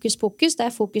ikke noe hokus pokus, det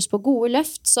fokus på gode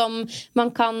løft som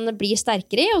man kan bli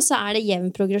sterkere i, og så det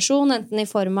jevn progresjon, enten i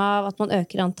form av at man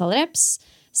øker antall reps,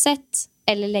 sett,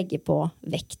 eller legger på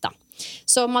vekta.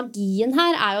 Så magien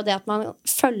her jo det at man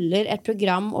følger et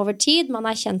program over tid, man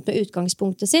kjent med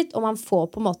utgangspunktet sitt, og man får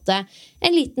på en måte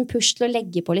en liten push til å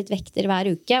legge på litt vekter hver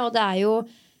uke, og det jo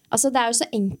så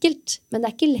enkelt, men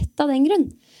det ikke lett av den grunn.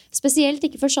 Spesielt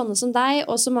ikke for sånne som deg,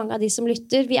 og så mange av de som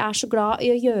lytter. Vi så glad i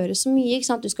å gjøre så mye, ikke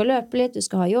sant? Du skal løpe litt, du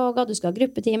skal ha yoga, du skal ha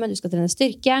gruppetime, du skal trene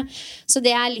styrke. Så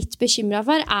det jeg litt bekymret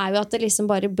for jo at det liksom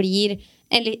bare blir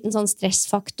en liten sånn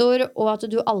stressfaktor, og at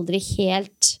du aldri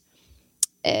helt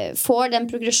får den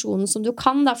progresjonen som du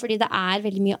kan da, fordi det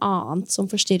veldig mye annet som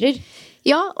forstyrrer.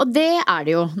 Ja, og det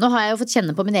det jo. Nå har jeg jo fått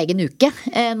kjenne på min egen uke.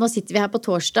 Nå sitter vi her på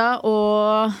torsdag,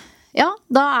 og ja,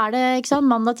 da det, ikke sant,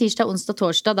 mandag, tirsdag, onsdag,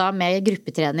 torsdag da med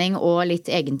gruppetrening og litt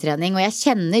egentrening, og jeg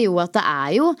kjenner jo at det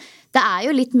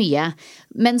jo litt mye,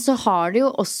 men så har det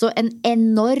jo også en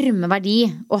enorm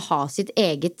verdi å ha sitt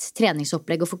eget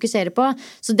treningsopplegg å fokusere på,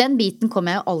 så den biten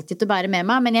kommer jeg jo alltid til å bære med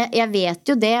meg, men jeg vet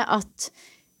jo det at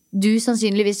du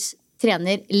sannsynligvis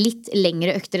trener litt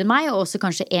lengre økter enn meg, og også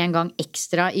kanskje en gang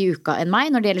ekstra i uka enn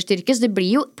meg når det gjelder styrke, så det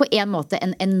blir jo på en måte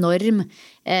en enorm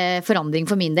forandring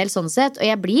for min del sånn sett, og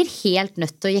jeg blir helt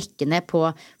nødt til å jekke ned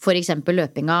på for eksempel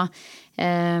løpinga.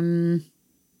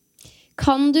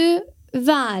 Kan du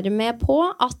være med på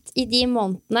at i de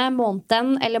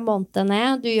månedene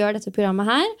du gjør dette programmet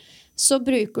her, så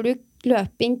bruker du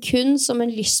løping kun som en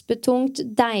lystbetungt,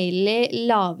 deilig,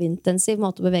 lavintensiv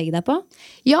måte å bevege deg på?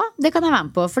 Ja, det kan jeg være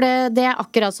med på, for det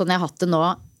akkurat sånn jeg har hatt det nå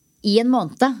i en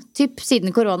måned. Typ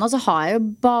siden korona så har jeg jo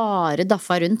bare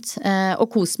daffa rundt og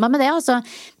kost meg med det, altså.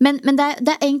 Men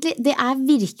det egentlig, det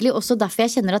virkelig også derfor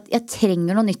jeg kjenner at jeg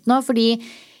trenger noe nytt nå, fordi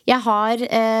jeg har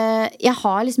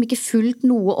liksom ikke fulgt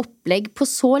noe opplegg på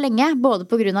så lenge, både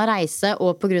på grunn av reise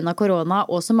og på grunn av korona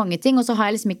og så mange ting, og så har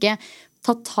jeg liksom ikke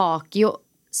tatt tak i å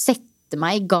sette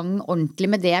meg i gang ordentlig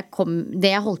med det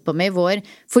jeg holdt på med i vår,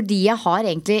 fordi jeg har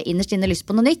egentlig innerst inne lyst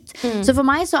på noe nytt. Så for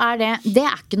meg så det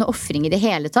ikke noe offring i det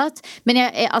hele tatt, men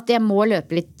at jeg må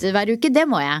løpe litt hver uke, det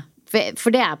må jeg. For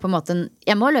det på en måte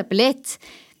jeg må løpe litt,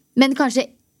 men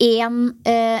kanskje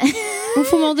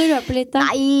Hvorfor må du løpe litt da?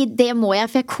 Nei, det må jeg,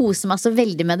 for jeg koser meg så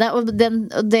veldig med det, og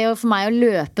det for meg å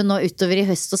løpe nå utover i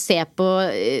høst og se på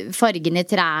fargen i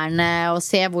trærne og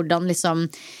se hvordan liksom,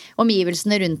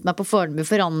 omgivelsene rundt meg på Fornebu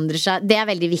forandrer seg. Det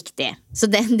veldig viktig. Så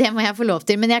det må jeg få lov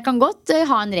til. Men jeg kan godt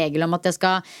ha en regel om at jeg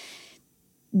skal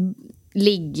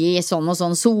ligge i sånn og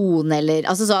sånn zone, eller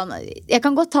altså sånn. Jeg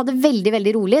kan godt ta det veldig,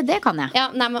 veldig rolig. Det kan jeg. Ja,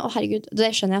 nei, men herregud,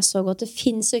 det skjønner jeg så godt. Det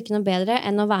finnes jo ikke noe bedre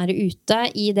enn å være ute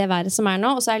i det været som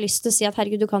nå. Og så har jeg lyst til å si at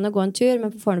herregud, du kan jo gå en tur,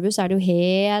 men på Fornebu så det jo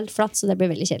helt flatt, så det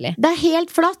blir veldig kjedelig. Det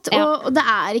helt flatt, og det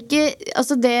ikke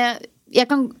altså det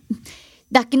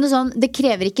er ikke noe sånn, det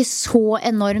krever ikke så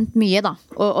enormt mye da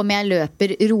om jeg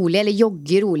løper rolig eller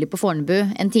jogger rolig på Fornebu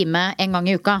en time en gang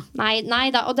i uka. Nei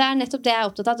da, og det nettopp det jeg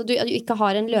opptatt av, at du ikke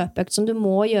har en løpeøkt som du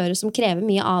må gjøre, som krever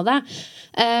mye av det.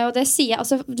 Og det sier jeg,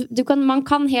 altså man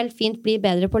kan helt fint bli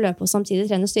bedre på å løpe og samtidig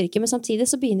trene styrke, men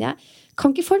samtidig så begynner jeg,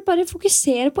 kan ikke folk bare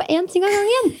fokusere på en ting av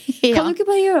gangen? Kan du ikke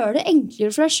bare gjøre det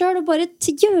enklere for deg selv og bare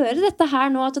gjøre dette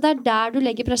her nå, at det der du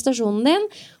legger prestasjonen din,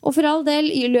 og for all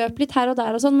del løp litt her og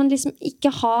der og sånn, men liksom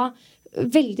ikke ha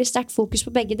veldig sterkt fokus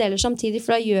på begge deler samtidig,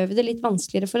 for da gjør vi det litt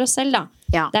vanskeligere for oss selv da.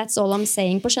 Ja. That's all I'm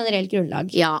saying på generelt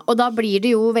grunnlag. Ja, og da blir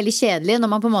det jo veldig kjedelig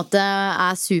når man på en måte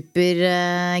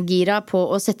supergira på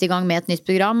å sette i gang med et nytt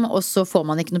program, og så får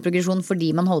man ikke noe progresjon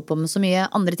fordi man holder på med så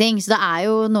mye andre ting. Så det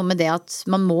jo noe med det at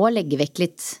man må legge vekk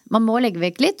litt,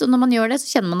 og når man gjør det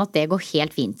så kjenner man at det går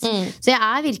helt fint. Så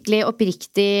jeg virkelig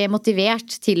oppriktig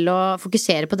motivert til å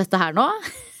fokusere på dette her nå.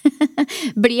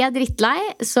 Blir jeg drittlei,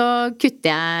 så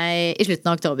kutter jeg i slutten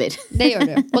av oktober. Det gjør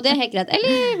du, og det helt greit.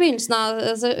 Eller begynnelsen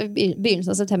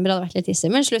av september hadde vært litt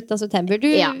hissig, men slutten av september,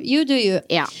 you do you.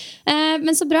 Ja.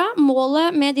 Men så bra,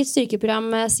 målet med ditt styrkeprogram,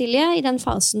 Silje, i den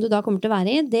fasen du da kommer til å være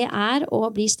i, det å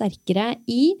bli sterkere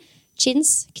i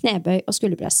chins, knebøy og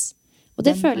skulderpress. Og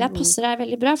det føler jeg passer deg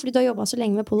veldig bra, fordi du har jobbet så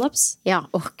lenge med pull-ups. Ja,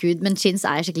 gud, men chins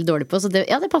jeg skikkelig dårlig på, så det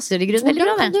passer i grunn veldig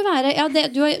bra. Hvordan kan du være?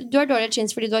 Du har dårligere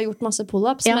chins fordi du har gjort masse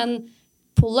pull-ups, men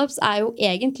pull-ups jo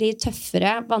egentlig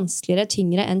tøffere, vanskeligere,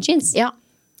 tyngre enn chins. Ja.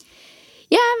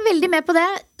 Jeg veldig med på det.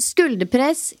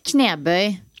 Skulderpress,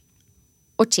 knebøy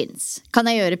og chins. Kan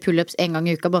jeg gjøre pull-ups en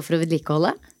gang i uka bare for å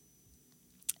vedlikeholde?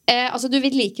 Du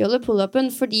vedlikeholder pull-upen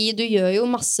fordi du gjør jo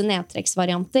masse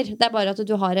nedtrekksvarianter. Det bare at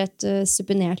du har et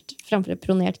supinert framfor et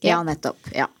pronert grep. Ja, nettopp,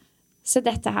 ja. Så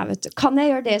dette her, vet du. Kan jeg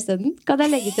gjøre det i stedet? Kan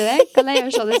jeg legge til det? Kan jeg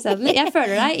gjøre sånn i stedet? Jeg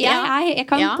føler deg. Jeg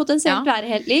kan potensielt være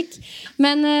helt lik.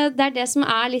 Men det det som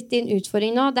litt din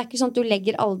utfordring nå. Det ikke sånn at du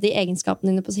legger alle de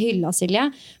egenskapene dine på hylla, Silje.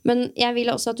 Men jeg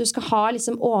vil også at du skal ha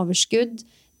liksom overskudd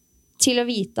til å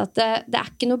vite at det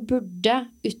ikke noe burde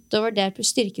utover det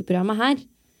styrkeprogrammet her.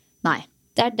 Nei.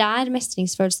 Det der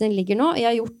mestringsfølelsen din ligger nå. Jeg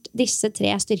har gjort disse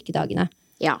 3 styrkedagene.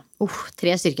 Ja,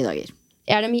 3 styrkedager.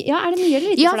 Er det mye eller lite for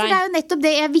deg? Ja, for det jo nettopp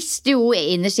det. Jeg visste jo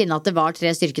innerst inne at det var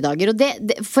 3 styrkedager. Og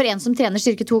for en som trener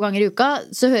styrke 2 ganger i uka,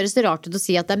 så høres det rart ut å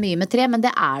si at det mye med 3, men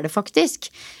det det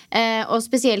faktisk. Og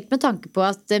spesielt med tanke på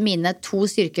at mine 2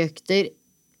 styrkeøkter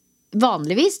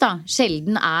vanligvis da,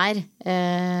 sjelden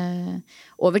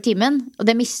over timen. Og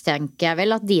det mistenker jeg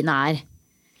vel at dine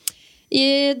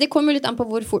Det kommer litt an på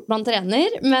hvor fort man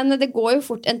trener, men det går jo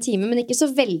fort en time, men ikke så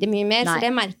veldig mye mer. Nei. For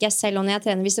det merker jeg selv når jeg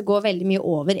trener. Hvis det går veldig mye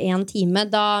over 1 time,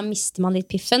 da mister man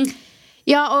litt piffen.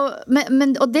 Ja, og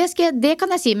det kan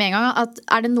jeg si med en gang, at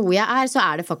det noe jeg så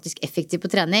det faktisk effektiv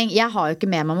på trening. Jeg har jo ikke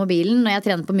med meg mobilen. Når jeg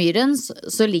trener på Myren,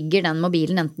 så ligger den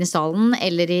mobilen enten i salen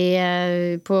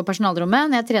eller på personalrommet.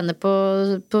 Når jeg trener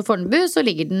på Fornebu, så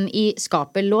ligger den i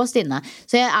skapet låst inne.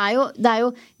 Så det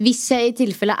jo, hvis jeg i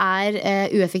tilfelle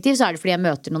ueffektiv, så det fordi jeg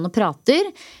møter noen og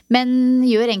prater. Men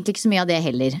gjør egentlig ikke så mye av det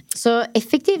heller. Så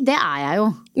effektiv, det jeg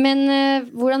jo. Men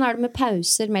hvordan det med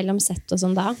pauser mellom sett og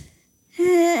sånn da?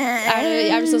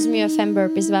 Er du sånn som gjør 5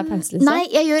 burpees hver pause? Liksom?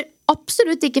 Nei, jeg gjør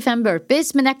absolutt ikke 5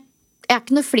 burpees. Men jeg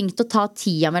ikke noe flink til å ta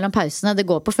tida mellom pausene. Det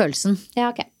går på følelsen.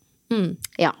 Ja, ok.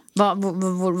 Ja,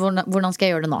 hvordan skal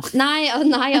jeg gjøre det nå? Nei,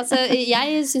 altså,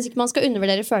 jeg synes ikke man skal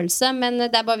undervurdere følelse. Men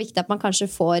det bare viktig at man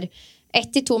kanskje får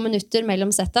 1 til 2 minutter mellom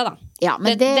settet da. Ja,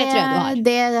 men det tror jeg du har.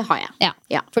 Det har jeg.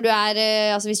 Ja. For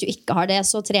altså, hvis du ikke har det,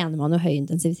 så trener man jo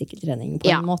høyintensiv sykkeltrening på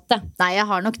en måte. Nei, jeg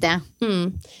har nok det.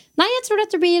 Nei, jeg tror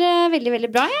dette blir veldig, veldig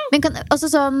bra, ja. Men altså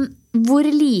sånn, hvor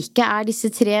like disse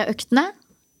 3 øktene?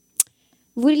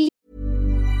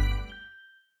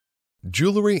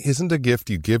 Jewelry isn't a gift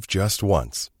you give just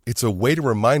once. It's a way to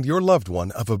remind your loved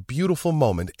one of a beautiful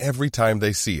moment every time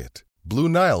they see it. Blue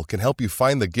Nile can help you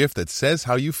find the gift that says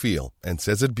how you feel and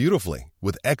says it beautifully,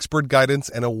 with expert guidance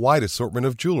and a wide assortment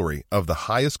of jewelry of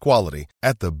the highest quality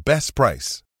at the best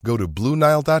price. Go to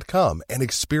BlueNile.com and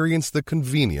experience the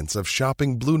convenience of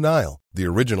shopping Blue Nile, the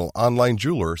original online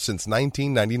jeweler since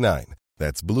 1999.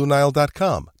 That's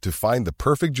BlueNile.com to find the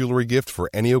perfect jewelry gift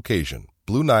for any occasion.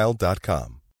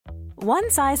 BlueNile.com.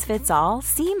 One size fits all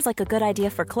seems like a good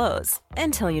idea for clothes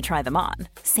until you try them on.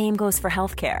 Same goes for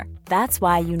healthcare. That's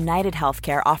why United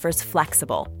Healthcare offers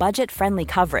flexible, budget-friendly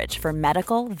coverage for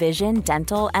medical, vision,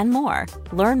 dental, and more.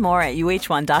 Learn more at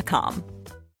uh1.com.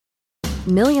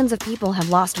 Millions of people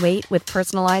have lost weight with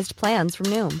personalized plans from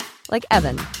Noom. Like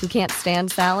Evan, who can't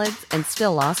stand salads and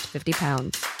still lost 50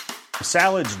 pounds.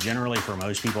 Salads generally for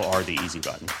most people are the easy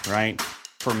button, right?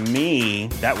 For me,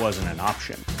 that wasn't an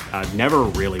option. I never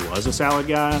really was a salad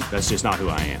guy. That's just not who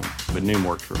I am. But Noom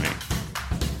worked for me.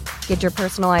 Get your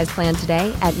personalized plan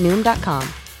today at Noom.com.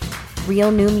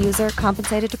 Real Noom user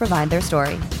compensated to provide their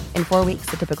story. In 4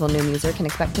 weeks, the typical Noom user can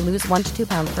expect to lose 1 to 2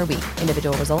 pounds per week.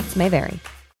 Individual results may vary.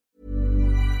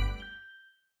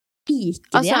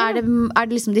 Altså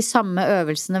det liksom de samme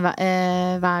øvelsene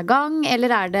hver gang,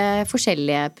 eller det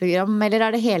forskjellige program,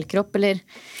 eller det helkropp, eller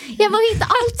jeg må vite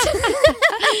alt.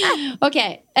 Ok,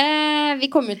 vi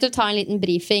kommer til å ta en liten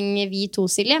briefing vi to,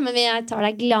 Silje, men vi tar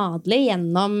deg gladelig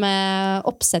gjennom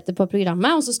oppsettet på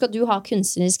programmet, og så skal du ha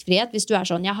kunstnerisk frihet. Hvis du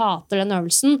sånn, jeg hater den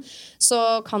øvelsen,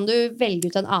 så kan du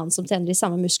velge ut en annen som trener de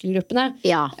samme muskelgruppene.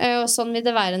 Ja. Og sånn vil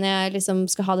det være når jeg liksom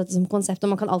skal ha dette som konsept,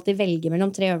 og man kan alltid velge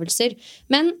mellom 3 øvelser.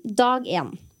 Men dag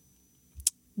 1.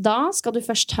 Da skal du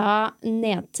først ha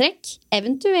nedtrekk,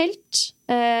 eventuelt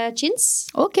chins,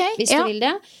 hvis du vil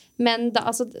det. Men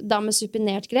da med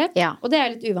supinert grep. Ja. Og det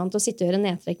litt uvant å sitte og gjøre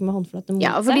nedtrekk med håndflatene mot deg.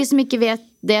 Ja, og for de som ikke vet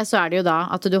det, så det jo da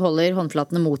at du holder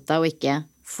håndflatene mot deg, og ikke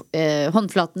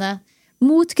håndflatene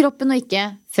mot kroppen, og ikke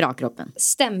fra kroppen.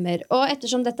 Stemmer. Og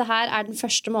ettersom dette her den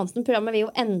første måneden, programmet vil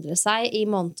jo endre seg i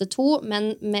måned 2,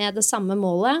 men med det samme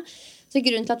målet. Så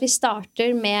grunnen til at vi starter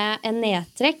med en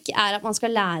nedtrekk at man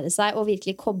skal lære seg å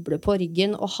virkelig koble på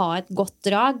ryggen og ha et godt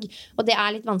drag. Og det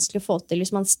litt vanskelig å få til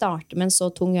hvis man starter med en så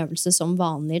tung øvelse som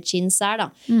vanlige chins da.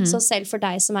 Så selv for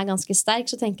deg som ganske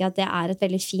sterk, så tenker jeg at det et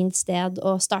veldig fint sted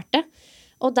å starte.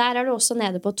 Og der du også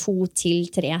nede på 2 til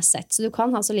 3 sett. Så du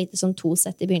kan ha så lite som 2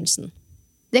 sett i begynnelsen.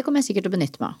 Det kommer jeg sikkert til å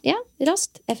benytte meg av. Ja,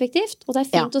 raskt, effektivt. Og det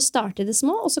fint å starte i det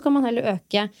små, og så kan man heller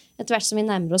øke etter hvert som vi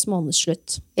nærmer oss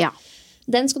månedsslutt. Ja.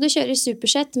 Den skal du kjøre i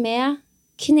supersett med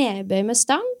knebøy med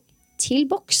stang til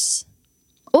boks.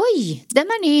 Oi, den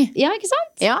ny. Ja, ikke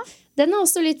sant? Ja. Den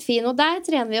også litt fin, og der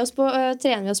trener vi oss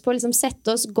på liksom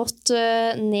sette oss godt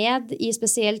ned i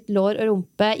spesielt lår og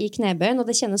rumpe i knebøyen, og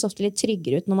det kjennes ofte litt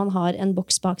tryggere ut når man har en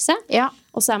boks bak seg. Ja.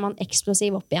 Og så man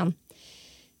eksplosiv opp igjen.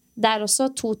 Det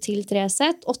også 2 til 3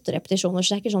 sett, 8 repetisjoner,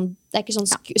 så det ikke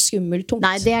sånn skummelt tungt.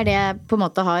 Nei, det det på en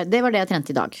måte har, det var det jeg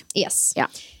trente i dag. Yes. Ja.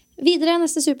 Videre,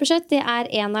 neste supersett, det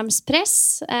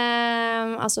enarmspress.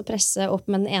 Altså presse opp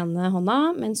med den ene hånda,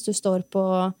 mens du står på,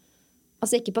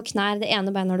 altså ikke på knær, det ene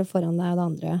beinet har du foran deg, og det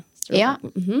andre. Ja.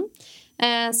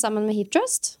 Sammen med hip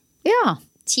thrust. Ja.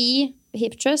 10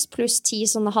 hip thrust pluss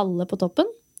 10 sånne halve på toppen.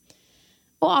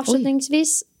 Og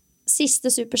avslutningsvis,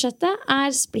 siste supersettet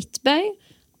splittbøy,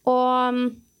 og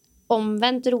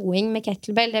omvendt roing med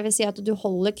kettlebell, det vil si at du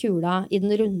holder kula i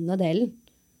den runde delen.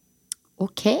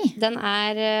 Ok. Den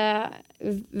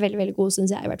veldig, veldig god,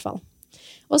 synes jeg i hvert fall.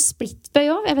 Og splittbøy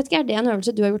også, jeg vet ikke, det en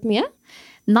øvelse du har gjort mye?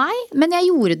 Nei, men jeg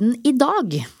gjorde den i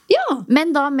dag. Ja.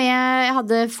 Men da jeg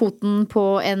hadde foten på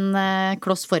en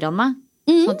kloss foran meg.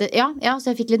 Sånn at, ja,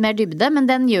 så jeg fikk litt mer dybde, men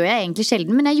den gjør jeg egentlig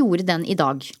sjelden, men jeg gjorde den i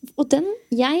dag. Og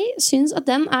jeg synes at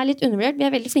den litt undervurdert.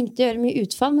 Vi veldig flinke til å gjøre mye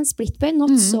utfall, men splittbøy,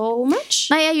 not so much.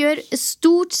 Nei, jeg gjør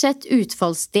stort sett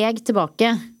utfallssteg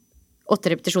tilbake.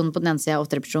 8 repetisjoner på den ene siden,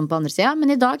 8 repetisjoner på den andre siden.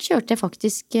 Men i dag kjørte jeg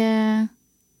faktisk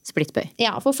splittbøy.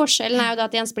 Ja, for forskjellen jo da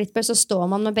at i en splittbøy så står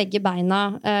man med begge beina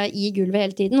i gulvet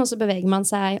hele tiden, og så beveger man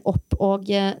seg opp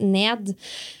og ned.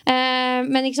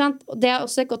 Men ikke sant? Det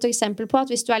også et godt eksempel på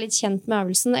at hvis du litt kjent med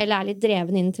øvelsen, eller litt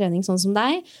dreven innen trening sånn som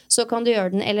deg, så kan du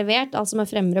gjøre den elevert, altså med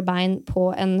fremre bein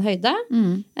på en høyde,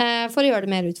 for å gjøre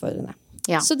det mer utfordrende.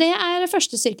 Ja. Så det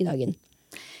første styrkedagen.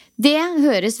 Det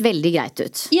høres veldig greit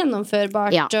ut.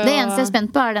 Gjennomførbart. Ja, det eneste jeg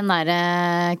spent på den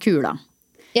der kula.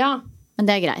 Ja. Men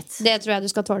det greit. Det tror jeg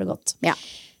du skal tåle godt. Ja.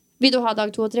 Vil du ha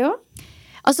dag 2 og 3 også?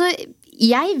 Altså,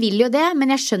 jeg vil jo det,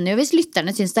 men jeg skjønner jo hvis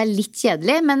lytterne synes det litt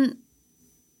kjedelig. Men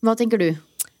hva tenker du?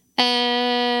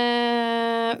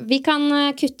 Vi kan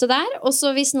kutte der. Og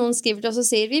så hvis noen skriver til oss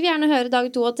og sier vi vil gjerne høre dag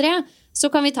 2 og 3, så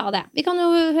kan vi ta det. Vi kan jo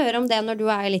høre om det når du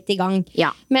litt i gang. Ja.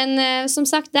 Men som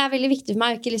sagt, det veldig viktig for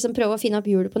meg å ikke liksom prøve å finne opp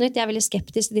hjulet på nytt. Jeg veldig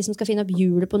skeptisk til de som skal finne opp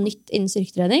hjulet på nytt innen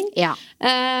styrketrening. Ja.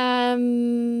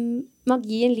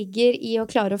 Magien ligger i å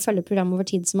klare å følge programmet over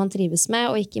tid som man trives med,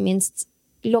 og ikke minst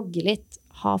logge litt,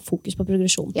 ha fokus på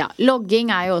progresjon. Ja,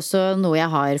 logging jo også noe jeg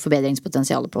har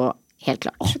forbedringspotensial på. Helt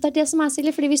klart. Det det som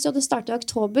Silje, fordi hvis du hadde startet i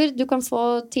oktober, du kan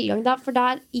få tilgang da, for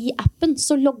der i appen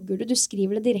så logger du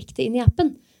skriver det direkte inn i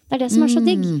appen. Det det som så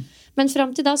digg. Men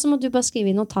frem til da så må du bare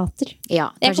skrive I notater.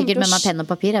 Ja, tar sikkert med meg penn og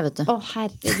papir, jeg vet du.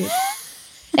 Herregud.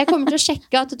 Jeg kommer til å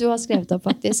sjekke at du har skrevet opp,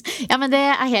 faktisk. Ja, men det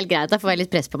helt greit, da får jeg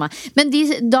litt press på meg. Men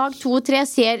dag 2 og 3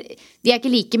 de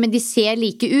ikke like, men de ser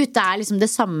like ut. Det liksom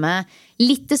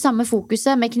litt det samme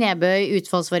fokuset med knebøy,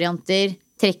 utfallsvarianter,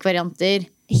 trekkvarianter.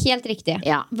 Helt riktig.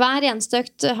 Ja. Hver eneste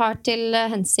økt har til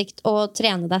hensikt å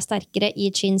trene deg sterkere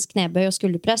I chins, knebøy og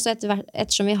skulderpress. Og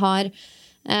ettersom vi har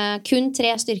kun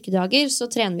 3 styrkedager, så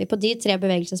trener vi på de 3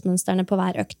 bevegelsesmønsterne på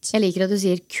hver økt. Jeg liker at du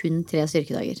sier kun 3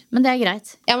 styrkedager, men det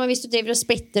greit. Ja, men hvis du driver og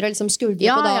splitter og liksom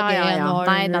skuldrer på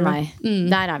dager Nei.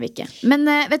 Der vi ikke. Men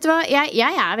vet du hva,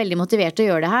 jeg veldig motivert til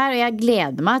å gjøre det her, og jeg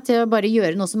gleder meg til å bare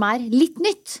gjøre noe som litt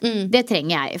nytt. Det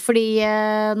trenger jeg, fordi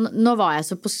nå var jeg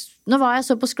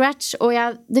så på scratch, og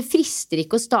det frister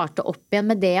ikke å starte opp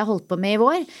igjen med det jeg holdt på med I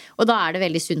vår, og da det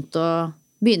veldig sunt å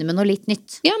begynne med noe litt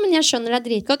nytt. Ja, men jeg skjønner deg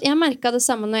dritgodt. Jeg merket det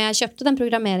samme når jeg kjøpte den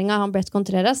programmeringen av han Brett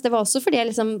Contreras. Det var også fordi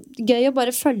det liksom gøy å bare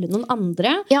følge noen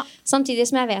andre. Ja. Samtidig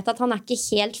som jeg vet at han ikke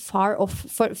helt far off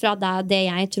fra det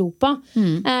jeg tror på.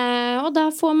 Og da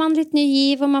får man litt ny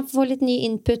giv, og man får litt ny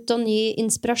input og ny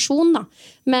inspirasjon da.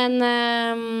 Men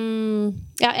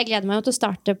jeg gleder meg jo til å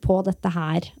starte på dette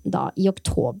her da I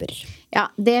oktober. Ja,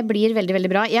 det blir veldig,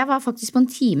 veldig bra. Jeg var faktisk på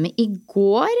en time I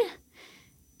går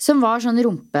som var sånn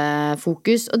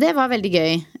rumpefokus, og det var veldig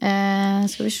gøy.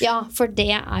 Ja, for det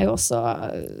jo også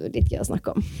litt gøy å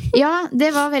snakke om. Ja, det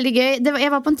var veldig gøy.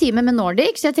 Jeg var på en time med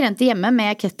Nordic, så jeg trente hjemme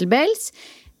med kettlebells.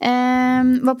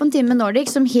 Var på en time med Nordic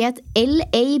som het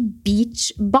LA Beach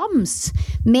Bums,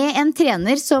 med en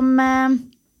trener som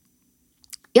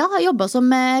har jobbet som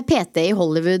PT I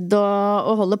Hollywood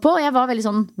og holder på. Jeg var veldig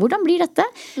sånn, hvordan blir dette?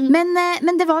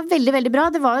 Men det var veldig, veldig bra.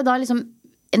 Det var jo da liksom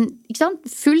ikke sant?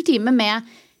 Full time med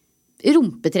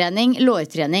rumpetrening,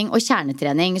 lårtrening og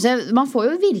kjernetrening. Så man får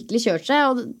jo virkelig kjørt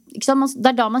seg, og ikke sant?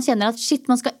 Det da man kjenner at shit,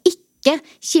 man skal ikke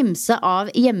kimse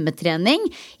av hjemmetrening.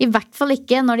 I hvert fall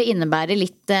ikke når det innebærer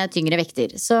litt tyngre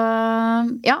vekter. Så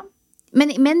ja.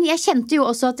 Men jeg kjente jo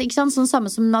også at, ikke sant, sånn samme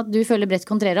som at du føler Brett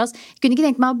Contreras, jeg kunne ikke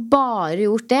tenkt meg å bare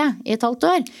gjort det I et halvt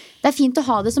år. Det fint å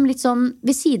ha det som litt sånn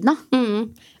ved siden av.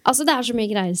 Altså det så mye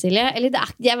greier, Silje. Eller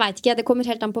jeg vet ikke, det kommer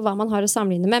helt an på hva man har å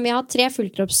sammenligne med. Men jeg har 3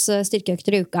 fullkropps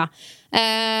styrkeøkter I uka.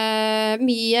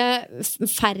 Mye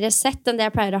færre sett enn det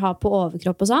jeg pleier å ha på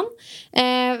overkropp og sånn.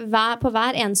 På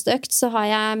hver eneste økt så har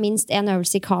jeg minst en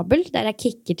øvelse I kabel, der jeg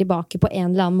kicker tilbake på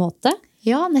en eller annen måte.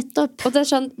 Ja, nettopp. Og det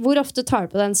sånn, hvor ofte tar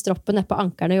du på den stroppen ned på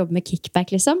ankeren og jobber med kickback,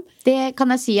 liksom? Det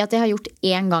kan jeg si at jeg har gjort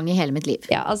 1 gang I hele mitt liv.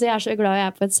 Ja, altså jeg så glad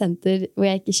jeg på et senter hvor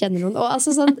jeg ikke kjenner noen. Og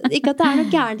altså sånn, ikke at det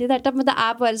noe gærent I det hele tatt, men det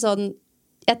bare sånn,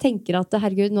 jeg tenker at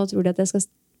herregud, nå tror de at jeg skal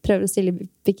prøve å stille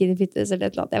bikini fitness eller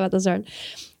et eller annet, jeg vet det søren.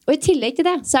 Og I tillegg til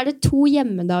det, så det 2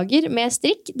 hjemmedager med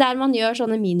strikk, der man gjør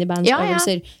sånne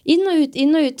minibandøvelser. Inn og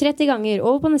ut 30 ganger,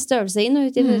 over på neste øvelse, inn og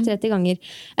ut 30 ganger.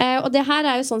 Og det her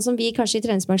jo sånn som vi kanskje I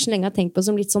treningsbransjen lenge har tenkt på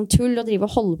som litt sånn tull å drive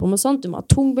og holde på med sånt. Du må ha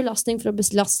tung belastning for å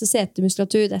belaste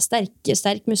setemuskulatur, det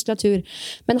sterk muskulatur.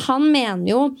 Men han mener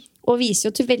jo, og viser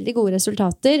jo til veldig gode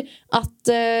resultater,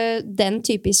 at den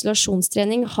type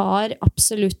isolasjonstrening har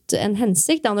absolutt en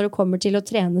hensikt da, når det kommer til å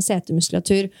trene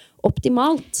setemuskulatur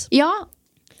optimalt. Ja,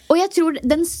 og jeg tror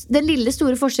den lille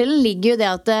store forskjellen ligger jo det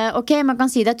at ok, man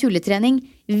kan si det tulletrening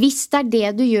hvis det det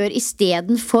du gjør I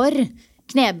stedet for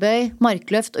knebøy,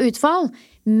 markløft og utfall.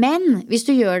 Men hvis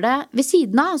du gjør det ved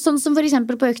siden av, sånn som for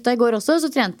eksempel på økta I går også,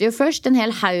 så trente vi jo først en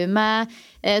hel haug med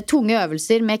tunge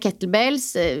øvelser med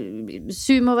kettlebells,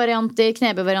 sumo-varianter,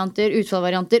 knebøy-varianter,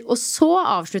 utfallvarianter, og så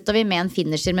avsluttet vi med en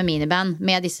finisher med miniband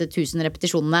med disse 1000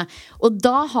 repetisjonene. Og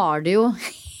da har det jo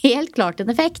helt klart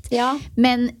en effekt. Ja.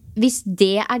 Men hvis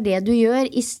det det du gjør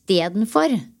I stedet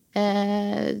for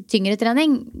tyngre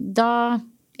trening, da,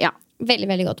 ja. Veldig,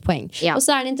 veldig godt poeng. Ja. Og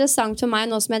så det interessant for meg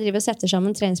nå som jeg driver og setter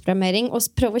sammen treningsprogrammering og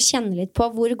prøver å kjenne litt på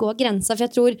hvor går grensa, for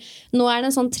jeg tror nå det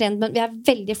en sånn trend, men vi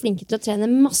veldig flinke til å trene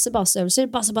masse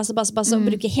baseøvelser, base og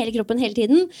bruke hele kroppen hele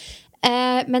tiden.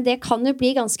 Men det kan jo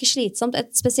bli ganske slitsomt,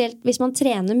 spesielt hvis man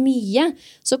trener mye,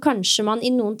 så kanskje man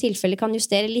I noen tilfeller kan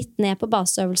justere litt ned på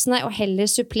baseøvelsene og heller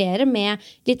supplere med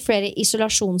litt flere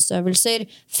isolasjonsøvelser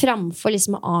framfor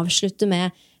liksom å avslutte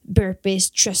med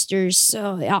burpees, thrusters,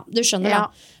 ja, du skjønner da.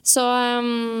 Så,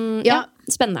 ja,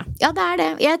 spennende. Ja, det det.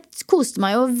 Jeg koste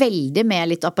meg jo veldig med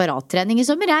litt apparattrening I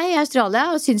sommer I Australia,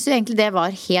 og synes jo egentlig det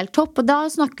var helt topp, og da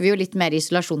snakker vi jo litt mer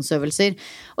isolasjonsøvelser,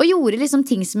 og gjorde liksom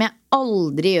ting som jeg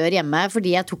aldri gjør hjemme,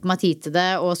 fordi jeg tok meg tid til det,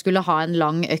 og skulle ha en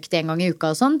lang økt en gang I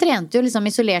uka og sånn, trente jo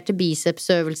liksom isolerte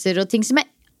bicepsøvelser, og ting som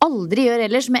jeg aldri gjør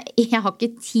ellers, som jeg har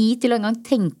ikke tid til å engang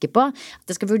tenke på at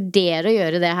jeg skal vurdere å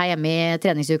gjøre det her hjemme I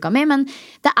treningsuka mi, men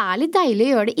det litt deilig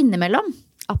å gjøre det innimellom.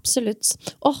 Absolutt.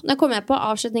 Nå kommer jeg på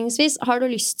avslutningsvis. Har du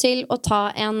lyst til å ta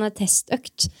en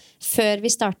testøkt før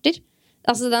vi starter?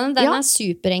 Altså den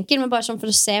superenkel, men bare sånn for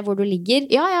å se hvor du ligger.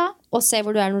 Og se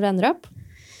hvor du når du ender opp.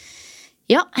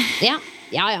 Ja,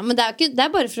 men det er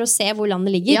bare for å se hvor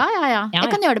landet ligger. Jeg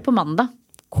kan gjøre det på mandag.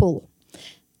 Cool.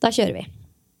 Da kjører vi.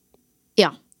 Ja,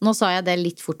 nå sa jeg det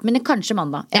litt fort, men kanskje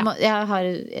mandag. Jeg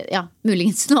har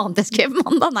muligens noe annet jeg skrev på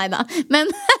mandag. Neida.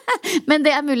 Men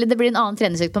det mulig det blir en annen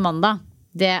treningsøkt på mandag.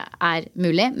 Det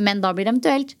mulig, men da blir det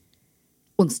eventuelt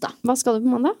onsdag. Hva skal du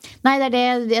på mandag? Nei, det det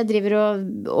jeg driver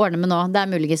og ordner med nå. Det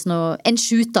muligens en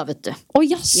shoot da, vet du.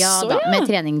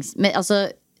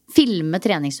 Med filme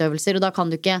treningsøvelser, og da kan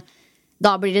du ikke.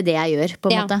 Da blir det jeg gjør,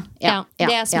 på en måte.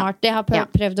 Det smart. Jeg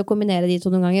har prøvd å kombinere de to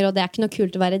noen ganger, og det ikke noe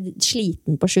kult å være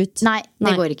sliten på shoot. Nei,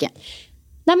 det går ikke.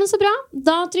 Nei, men så bra.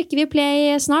 Da trykker vi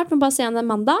play snart, men bare se den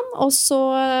mandagen, og så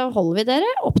holder vi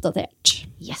dere oppdatert.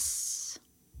 Yes.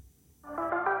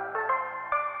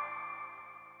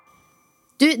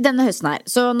 Du, denne høsten her,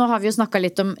 så nå har vi jo snakket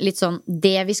litt om litt sånn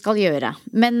det vi skal gjøre.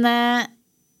 Men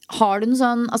har du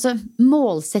noen sånn,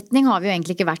 målsetning har vi jo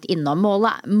egentlig ikke vært innom.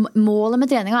 Målet med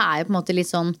treninga jo på en måte litt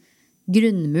sånn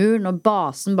grunnmuren og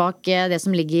basen bak det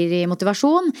som ligger i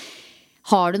motivasjon.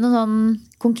 Har du noen sånn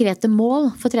konkrete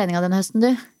mål for treninga denne høsten,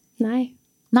 du? Nei.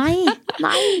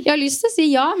 Jeg har lyst til å si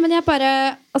ja, men jeg bare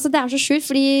det så skjult,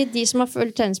 fordi de som har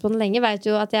fulgt treningspodden lenge vet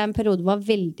jo at jeg en periode var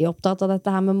veldig opptatt av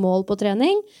dette her med mål på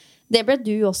trening. Det ble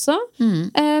du også.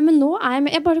 Men nå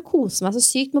jeg bare koser meg så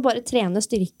sykt med å bare trene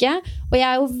styrke. Og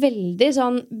jeg jo veldig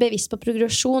sånn bevisst på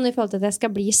progresjon i forhold til at jeg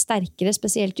skal bli sterkere,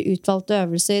 spesielt i utvalgte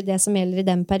øvelser, det som gjelder i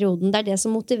den perioden. Det det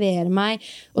som motiverer meg,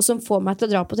 og som får meg til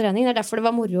å dra på trening. Det derfor det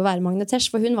var moro å være Magne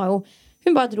Tesch, for hun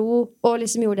bare dro og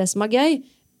liksom gjorde det som var gøy.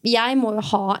 Jeg må jo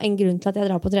ha en grunn til at jeg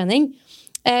drar på trening.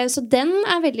 Så den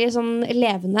veldig sånn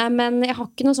levende, men jeg har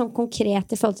ikke noe sånn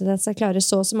konkret i forhold til at jeg skal klare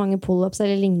så mange pull-ups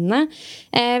eller lignende.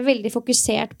 Veldig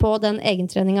fokusert på den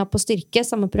egentreninga på styrke,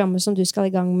 samme programmet som du skal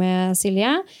i gang med,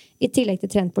 Silje, i tillegg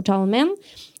til treningsportalen min.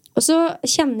 Og så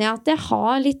kjenner jeg at jeg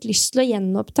har litt lyst til å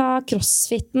gjenoppta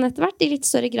crossfiten etter hvert, i litt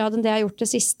større grad enn det jeg har gjort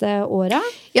det siste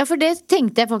året. Ja, for det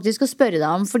tenkte jeg faktisk å spørre deg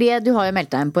om, fordi du har jo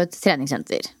meldt deg inn på et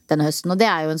treningssenter denne høsten, og det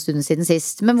jo en stund siden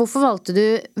sist. Men hvorfor valgte du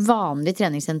vanlig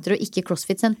treningssenter og ikke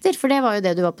crossfit-senter? For det var jo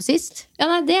det du var på sist. Ja,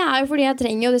 nei, det jo fordi jeg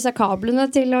trenger jo disse kablene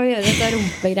til å gjøre dette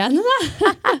rumpegreiene, da.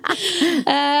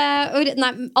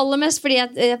 Nei, aller mest fordi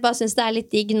jeg bare synes det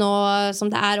litt digg nå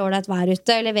som det ålreit vær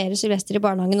ute, levere Sylvester i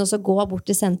barnehagen og så gå bort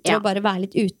til senter og bare være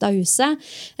litt ute av huset.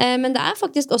 Men det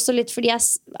faktisk også litt fordi jeg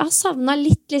har savnet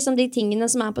litt liksom de tingene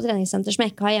som på treningssenter som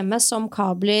jeg ikke har hjemme, som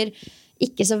kabler,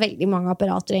 ikke så veldig mange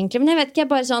apparater egentlig, men jeg vet ikke, jeg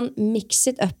bare sånn mix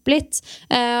it up litt.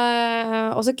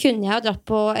 Og så kunne jeg jo dratt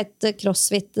på et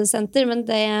crossfit-senter, men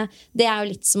det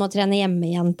jo litt som å trene hjemme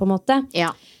igjen på en måte.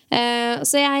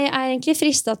 Så jeg egentlig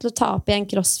fristet til å ta opp i en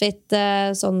crossfit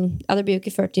sånn, det blir jo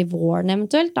ikke før til våren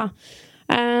eventuelt da.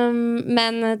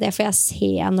 Men det får jeg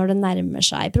se når det nærmer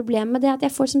seg. Problemet at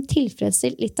jeg får som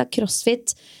tilfredsstilt litt av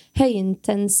crossfit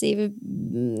høyintensiv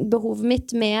behovet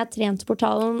mitt med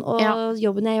trentportalen og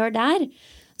jobben jeg gjør der.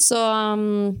 Så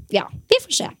vi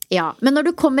får se. Ja, men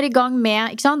når du kommer i gang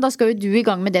med, ikke sant, da skal jo du i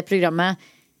gang med det programmet.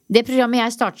 Det programmet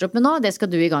jeg starter opp med nå, det skal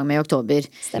du i gang med i oktober.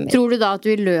 Stemmer. Tror du da at du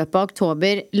i løpet av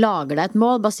oktober lager deg et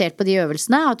mål basert på de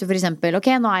øvelsene? At du for eksempel, ok,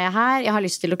 nå jeg her, jeg har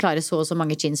lyst til å klare så og så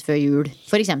mange chins før jul,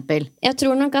 for eksempel. Jeg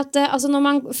tror nok at når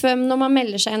man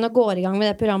melder seg inn og går i gang med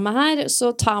det programmet her,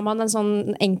 så tar man en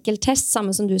sånn enkel test,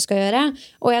 samme som du skal gjøre.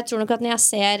 Og jeg tror nok at når jeg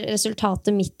ser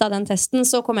resultatet mitt av den testen,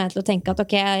 så kommer jeg til å tenke at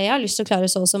ok, jeg har lyst til å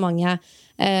klare så og så mange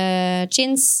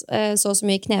chins, så og så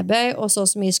mye knebøy og så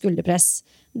og så mye skulderpress.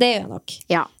 Det gjør jeg nok.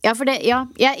 For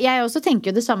jeg også tenker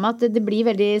jo det samme, at det blir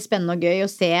veldig spennende og gøy å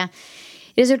se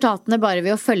resultatene bare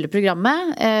ved å følge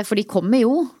programmet, for de kommer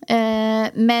jo.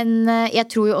 Men jeg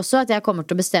tror jo også at jeg kommer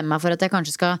til å bestemme meg for at jeg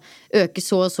kanskje skal øke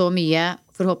så og så mye,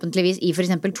 forhåpentligvis i for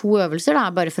eksempel 2 øvelser da,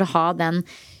 bare for å ha den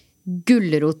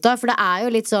gullerota, for det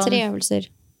jo litt sånn 3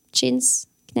 øvelser. Chins,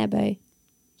 knebøy,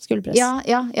 skulderpress.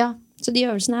 Ja. Så de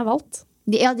øvelsene jeg valgt.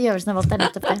 De øvelsene har valgt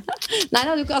nettopp det. Nei,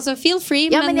 feel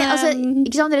free, men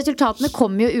ikke sant, resultatene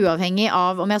kommer jo uavhengig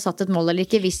av om jeg har satt et mål eller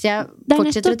ikke, hvis jeg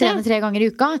fortsetter å trene 3 ganger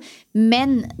i uka.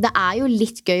 Men det jo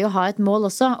litt gøy å ha et mål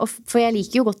også, for jeg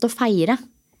liker jo godt å feire.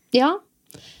 Ja,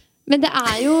 men det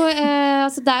jo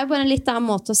det jo bare en litt annen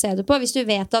måte å se det på. Hvis du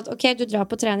vet at ok, du drar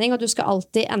på trening, og du skal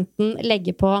alltid enten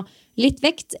legge på litt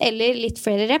vekt eller litt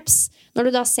flere reps. Når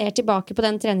du da ser tilbake på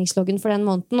den treningsloggen for den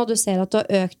måneden, og du ser at du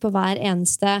har økt på hver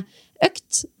eneste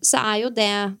økt, så jo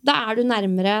det, da du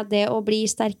nærmere det å bli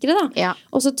sterkere da. Ja.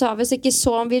 Og så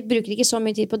vi bruker ikke så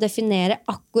mye tid på å definere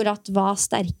akkurat hva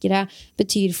sterkere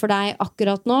betyr for deg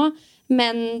akkurat nå,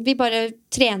 Men vi bare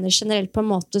trener generelt på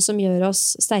en måte som gjør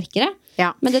oss sterkere.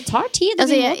 Ja. Men det tar tid, og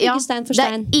vi må bygge stein for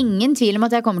stein. Det ingen tvil om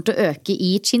at jeg kommer til å øke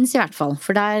i chins i hvert fall.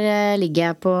 For der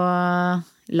ligger jeg på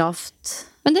lavt.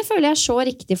 Men det føler jeg så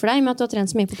riktig for deg med at du har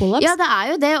trent så mye på pull-ups. Ja, det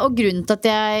jo det, og grunnen til at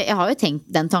jeg har jo tenkt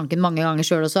den tanken mange ganger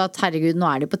selv også, at herregud, nå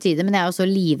det på tide, men jeg jo så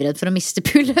livredd for å miste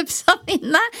pull-upsa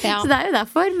mine. Ja. Så det jo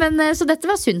derfor, men så dette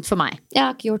var sunt for meg. Jeg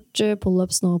har ikke gjort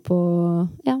pull-ups nå på,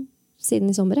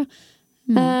 siden i sommer,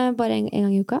 bare en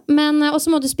gang i uka. Men også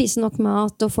må du spise nok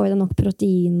mat og få i deg nok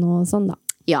protein og sånn da.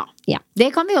 Ja, det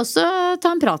kan vi også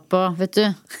ta en prat på, vet du.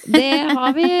 Det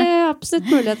har vi absolutt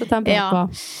mulighet til å ta en prat på.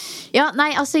 Ja, nei,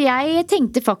 altså jeg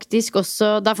tenkte faktisk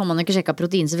også, da får man jo ikke sjekket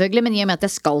protein selvfølgelig, men i og med at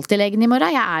jeg skal til legen i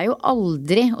morgen, jeg jo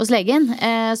aldri hos legen,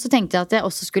 så tenkte jeg at jeg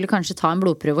også skulle kanskje ta en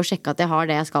blodprøve og sjekke at jeg har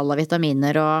det jeg skal av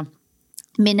vitaminer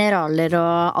og mineraler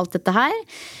og alt dette her.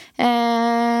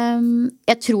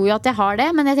 Jeg tror jo at jeg har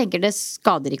det, men jeg tenker det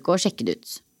skader ikke å sjekke det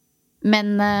ut.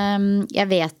 Men jeg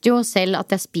vet jo selv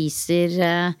at jeg spiser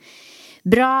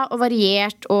bra og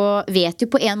variert, og vet jo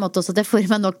på en måte også at jeg får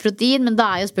meg nok protein, men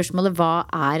da jo spørsmålet hva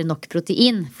nok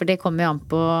protein? For det kommer jo an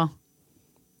på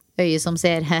øyet som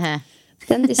ser.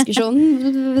 Den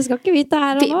diskusjonen vi skal ikke vite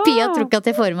her og nå. Pia tror ikke at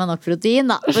jeg får meg nok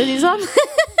protein da, for å si sånn.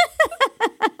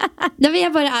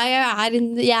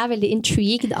 Jeg veldig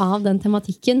intrigued av den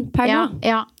tematikken per nå.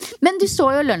 Ja. Men du så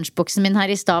jo lunsjboksen min her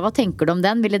i stad. Hva tenker du om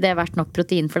den? Ville det vært nok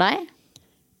protein for deg?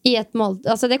 I et måltid,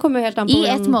 altså det kommer jo helt an på I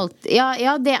et måltid,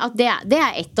 det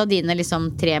et av dine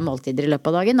liksom 3 måltider i løpet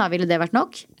av dagen. Da ville det vært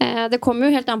nok? Det kommer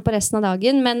jo helt an på resten av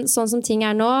dagen. Men sånn som ting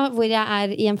nå, hvor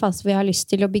jeg i en fase hvor jeg har lyst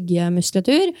til å bygge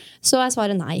muskulatur, så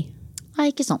svaret nei.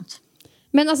 Nei, ikke sant.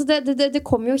 Men altså det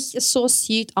kommer jo så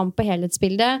sykt an på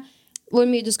helhetsbildet. Hvor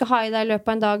mye du skal ha i deg i løpet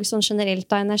av en dag, sånn generelt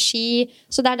av energi.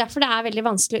 Så det derfor det veldig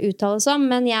vanskelig å uttale seg om.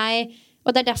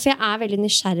 Og det derfor jeg veldig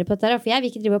nysgjerrig på dette. For jeg vil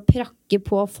ikke drive og prakke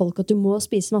på folk at du må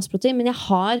spise masse protein. Men jeg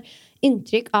har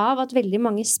inntrykk av at veldig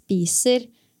mange spiser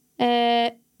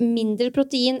mindre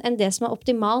protein enn det som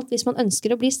optimalt hvis man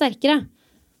ønsker å bli sterkere.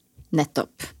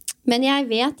 Nettopp. Men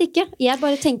jeg vet ikke. Jeg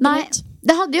bare tenker litt.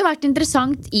 Det hadde jo vært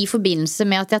interessant i forbindelse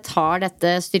med at jeg tar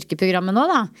dette styrkeprogrammet nå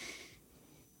da.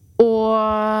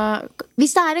 Og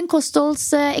hvis det en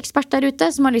kostholdsekspert der ute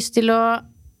som har lyst til å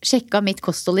sjekke av mitt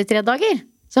kosthold i 3 dager,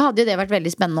 så hadde jo det vært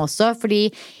veldig spennende også, fordi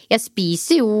jeg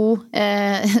spiser jo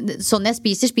sånn jeg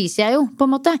spiser jeg jo på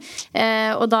en måte,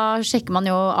 og da sjekker man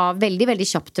jo av veldig, veldig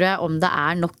kjapt, tror jeg, om det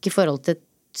nok i forhold til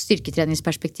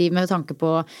styrketreningsperspektiv med tanke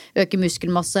på å øke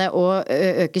muskelmasse og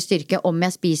øke styrke, om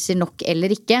jeg spiser nok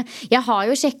eller ikke. Jeg har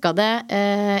jo sjekket det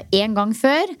en gang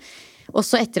før,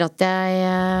 også etter at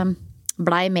jeg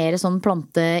blei mer sånn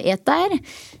planteeter,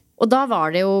 og da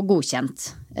var det jo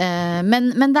godkjent.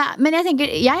 Men jeg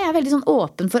tenker, jeg veldig sånn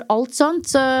åpen for alt sånt,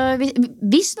 så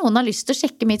hvis noen har lyst til å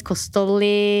sjekke mitt kosthold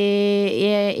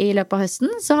i løpet av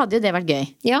høsten, så hadde jo det vært gøy.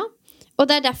 Ja, og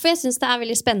det derfor jeg synes det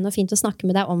veldig spennende og fint å snakke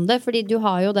med deg om det, fordi du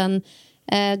har jo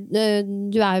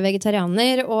du jo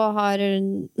vegetarianer og har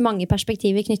mange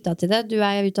perspektiver knyttet til det. Du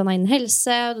utdannet innen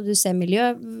helse, og du ser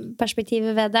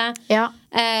miljøperspektivet ved det. Ja.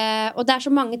 Og det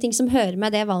så mange ting som hører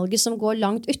med det valget som går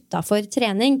langt utenfor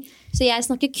trening. Så jeg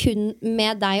snakker kun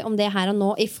med deg om det her og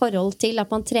nå i forhold til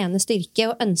at man trener styrke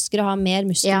og ønsker å ha mer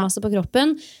muskelmasse på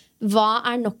kroppen.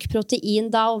 Hva nok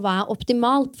protein da, og hva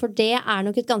optimalt? For det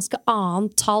nok et ganske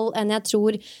annet tall enn jeg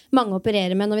tror mange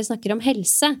opererer med når vi snakker om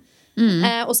helse.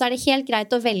 Og så det helt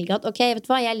greit å velge at ok, vet du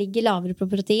hva, jeg ligger lavere på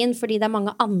protein fordi det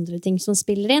mange andre ting som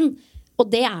spiller inn, og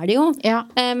det det jo.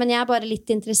 Men jeg bare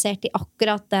litt interessert i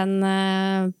akkurat den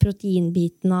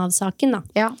proteinbiten av saken da.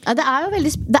 Ja, det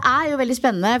jo veldig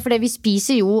spennende, for vi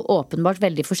spiser jo åpenbart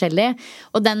veldig forskjellig,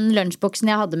 og den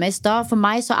lunsjboksen jeg hadde med i sted, for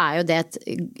meg så jo det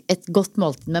et godt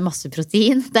måltid med masse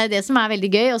protein. Det det som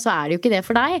veldig gøy, og så det jo ikke det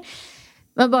for deg.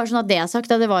 Men bare sånn at det sagt,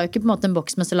 det var jo ikke på en måte en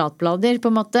boks med salatblader på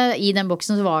en måte. I den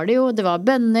boksen så var det var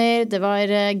bønner, det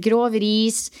var grov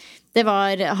ris, det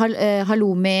var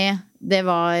halloumi, det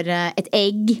var et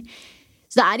egg.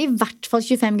 Så det i hvert fall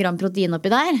 25 gram protein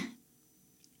oppi der.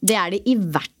 Det det i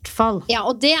hvert fall. Ja,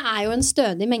 og det jo en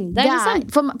stødig mengde,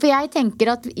 liksom. For jeg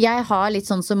tenker at jeg har litt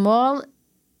sånn som mål,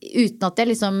 uten at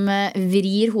jeg liksom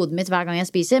vrir hodet mitt hver gang jeg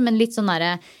spiser, men litt sånn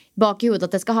bak i hodet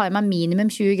at jeg skal ha i meg minimum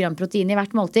 20 gram protein i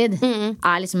hvert måltid,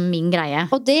 liksom min greie.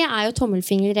 Og det jo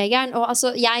tommelfingerregelen. Og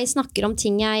altså, jeg snakker om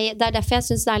ting det derfor jeg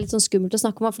synes det litt sånn skummelt å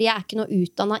snakke om, fordi jeg ikke noe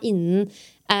utdannet innen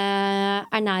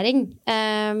ernæring.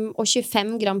 Og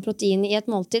 25 gram protein i et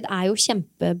måltid jo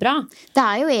kjempebra. Det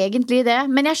jo egentlig det,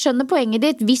 men jeg skjønner poenget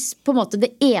ditt. Hvis på en måte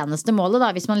det eneste målet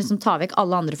da, hvis man liksom tar vekk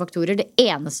alle andre faktorer, det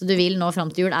eneste du vil nå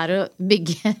frem til jul å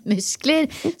bygge muskler,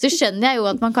 så skjønner jeg jo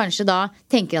at man kanskje da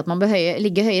tenker at man bør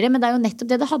ligge høyere, men det jo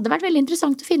nettopp det. Det hadde vært veldig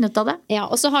interessant å finne ut av det. Ja,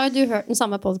 og så har jo du hørt den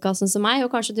samme podcasten som meg,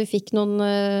 og kanskje du fikk noen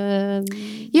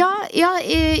Ja,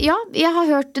 jeg har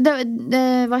hørt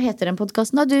hva heter den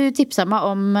podcasten da? Du tipset meg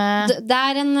om Det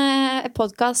en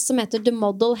podcast som heter The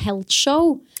Model Health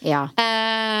Show. Ja.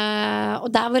 Og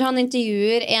der hvor han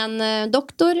intervjuer en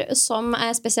doktor som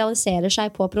spesialiserer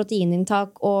seg på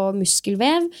proteininntak og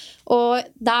muskelvev. Og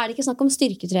da det ikke snakk om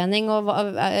styrketrening og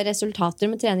resultater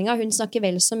med treninga. Hun snakker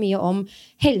vel så mye om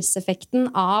helseeffekten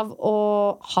av å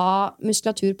ha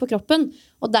muskulatur på kroppen,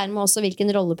 og dermed også hvilken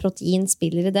rolle protein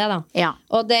spiller i det da. Ja.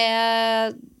 Og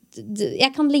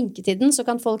jeg kan linke til den, så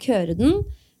kan folk høre den.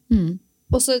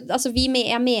 Og så, altså, jeg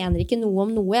mener ikke noe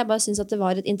om noe, jeg bare synes at det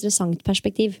var et interessant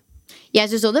perspektiv. Jeg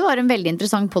synes også det var en veldig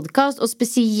interessant podcast, og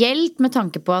spesielt med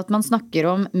tanke på at man snakker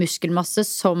om muskelmasse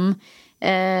som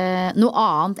noe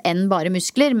annet enn bare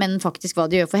muskler, men faktisk hva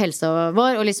det gjør for helsa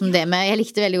vår. Og liksom det med, jeg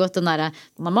likte veldig godt den der,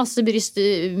 man har masse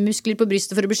muskler på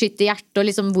brystet for å beskytte hjertet, og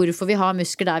liksom hvorfor vi har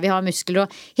muskler der vi har muskler,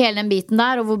 og hele den biten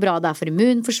der, og hvor bra det for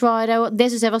immunforsvaret, og det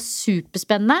synes jeg var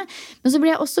superspennende. Men så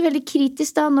ble jeg også veldig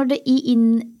kritisk da, når det i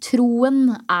introen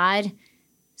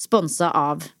sponset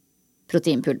av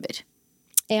proteinpulver.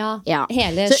 Ja,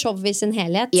 hele showet i sin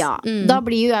helhet. Ja, da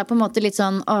blir jo jeg på en måte litt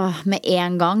sånn med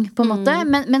en gang på en måte,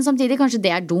 men samtidig kanskje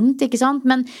det dumt, ikke sant?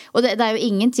 Og det jo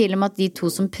ingen tvil om at de to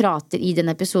som prater i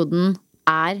den episoden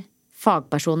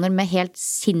fagpersoner med helt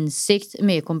sinnssykt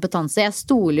mye kompetanse. Jeg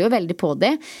stoler jo veldig på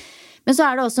det, men så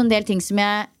det også en del ting som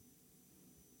jeg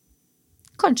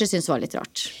kanskje synes var litt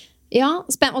rart. Ja,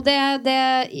 og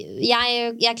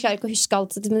jeg klarer ikke å huske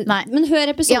alt. Men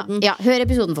hør episoden. Ja, hør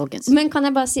episoden, folkens. Men kan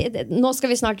jeg bare si, nå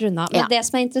skal vi snart runde av. Men det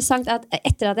som interessant at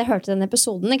etter at jeg hørte den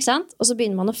episoden, ikke sant? Og så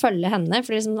begynner man å følge henne,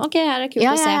 for det liksom, ok, her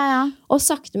kult å se. Og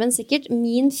sakte, men sikkert,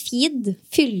 min feed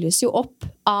fylles jo opp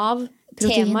av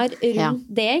temaer rundt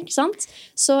det, ikke sant?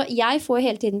 Så jeg får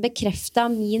hele tiden bekreftet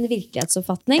min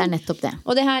virkelighetsoppfatning. Det nettopp det.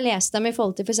 Og det her leste jeg med i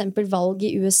forhold til for eksempel valg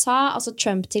i USA, altså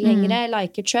Trump-tilhengere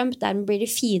liker Trump, dermed blir de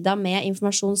feedet med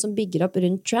informasjon som bygger opp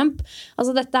rundt Trump.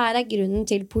 Altså dette her grunnen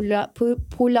til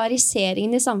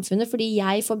polariseringen i samfunnet, fordi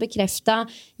jeg får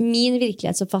bekreftet min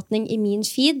virkelighetsoppfatning i min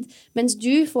feed, mens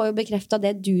du får jo bekreftet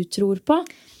det du tror på.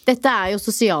 Dette jo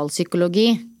sosialpsykologi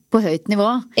på høyt nivå,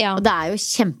 og det jo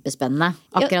kjempespennende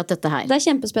akkurat dette her. Det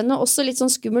kjempespennende, også litt sånn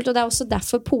skummelt, og det også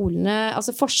derfor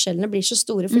forskjellene blir så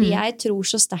store, fordi jeg tror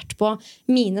så sterkt på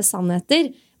mine sannheter,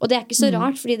 og det ikke så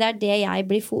rart, fordi det det jeg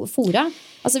blir foret.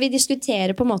 Altså vi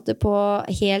diskuterer på en måte på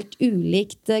helt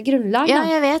ulikt grunnlag. Ja,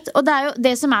 jeg vet, og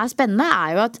det som spennende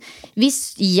jo at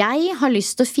hvis jeg har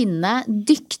lyst til å finne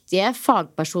dyktige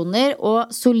fagpersoner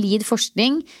og solid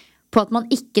forskning på at man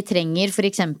ikke trenger for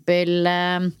eksempel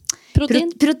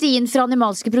protein fra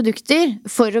animalske produkter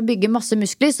for å bygge masse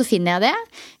muskler, så finner jeg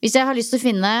det. Hvis jeg har lyst til å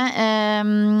finne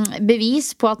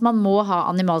bevis på at man må ha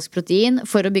animalsk protein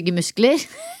for å bygge muskler,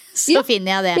 så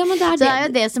finner jeg det. Ja, men så det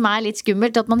jo det som litt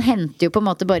skummelt, at man henter jo på en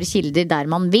måte bare kilder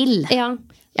der man vil.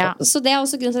 Ja. Så det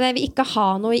også grunnen til at jeg vil ikke ha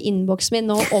noe i innboksen min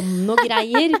nå om noe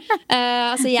greier.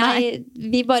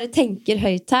 Vi bare tenker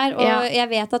høyt her, og jeg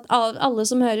vet at alle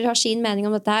som hører har sin mening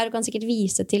om dette her, og kan sikkert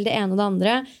vise til det ene og det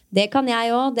andre. Det kan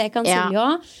jeg også, det kan Silje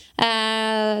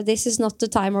også. This is not the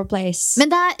time or place.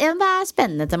 Men det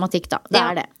spennende tematikk da, det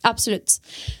det. Absolutt.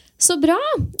 Så bra,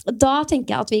 da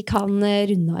tenker jeg at vi kan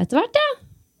runde av etter hvert,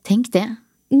 Tenk det.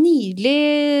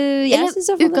 Nydelig.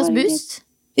 Ukas boost.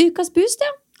 Ukas boost,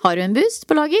 Har du en boost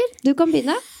på lager? Du kan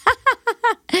begynne.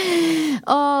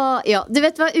 Du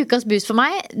vet hva ukas boost for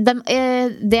meg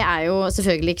det jo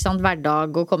selvfølgelig ikke sant,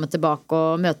 hverdag å komme tilbake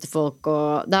og møte folk,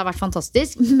 og det har vært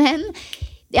fantastisk, men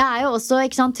jeg jo også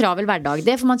ikke sant, travel hverdag.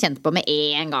 Det får man kjent på med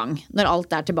en gang når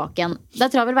alt tilbake igjen.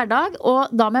 Det travel hverdag, og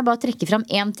da må jeg bare trekke frem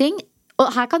en ting,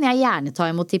 og her kan jeg gjerne ta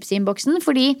imot tips i innboksen,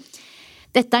 fordi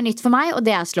dette nytt for meg, og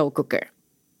det slow cooker.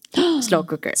 Slow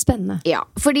cooker. Spennende. Ja,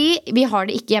 fordi vi har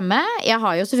det ikke hjemme. Jeg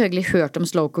har jo selvfølgelig hørt om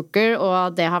slow cooker,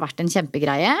 og det har vært en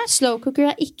kjempegreie. Slow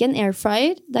cooker ikke en air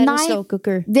fryer, det en slow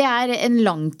cooker. Det en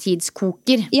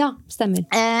langtidskoker. Ja, stemmer.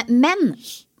 Men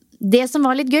det som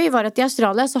var litt gøy var at i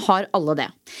Australia så har alle det.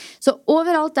 Så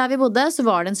overalt der vi bodde så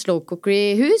var det en slow cooker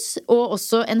i hus, og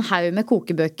også en haug med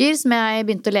kokebøker som jeg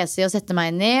begynte å lese i og sette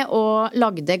meg inn i, og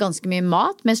lagde ganske mye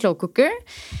mat med slow cooker.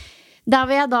 Der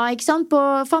var jeg da, ikke sant,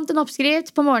 fant en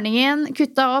oppskrift på morgenen,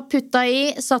 kutta opp, putta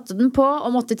i, satte den på,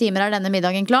 om 8 timer denne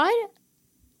middagen klar.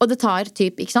 Og det tar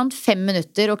typ, ikke sant, 5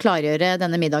 minutter å klargjøre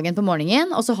denne middagen på morgenen,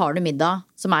 og så har du middag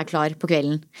som klar på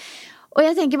kvelden. Og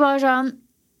jeg tenker bare sånn,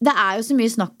 det jo så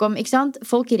mye snakk om, ikke sant?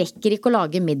 Folk rekker ikke å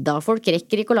lage middag, folk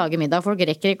rekker ikke å lage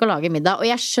middag, og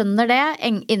jeg skjønner det,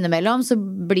 innimellom så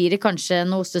blir det kanskje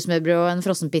en ostesmørbrød og en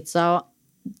frossenpizza, og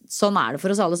sånn det for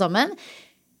oss alle sammen.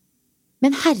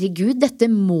 Men herregud, dette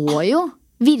må jo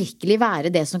virkelig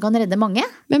være det som kan redde mange.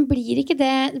 Men blir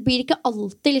ikke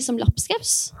alltid liksom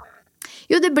lapskaus?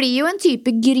 Jo, det blir jo en type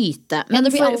gryte.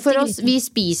 Men for oss, vi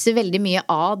spiser veldig mye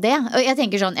av det. Og jeg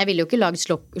tenker sånn, jeg vil jo ikke lage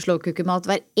slow cooker mat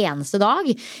hver eneste dag.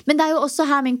 Men det jo også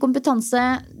her min kompetanse,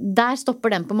 der stopper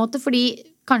den på en måte. Fordi,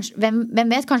 kanskje, hvem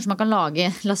vet, kanskje man kan lage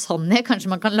lasagne,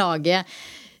 kanskje man kan lage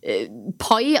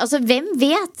pai. Altså, hvem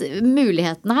vet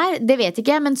mulighetene her? Det vet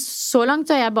ikke jeg, men så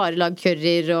langt har jeg bare lagd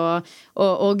curryer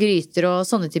og gryter og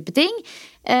sånne type ting.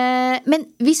 Men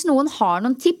hvis noen har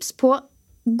noen tips på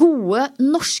gode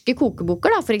norske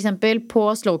kokeboker da, for eksempel på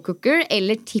slow cooker,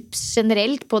 eller tips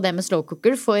generelt på det med slow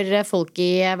cooker for folk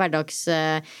i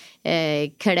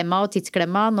hverdagsklemma og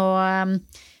tidsklemma nå,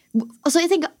 altså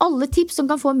jeg tenker alle tips som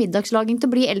kan få middagslaging til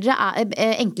å bli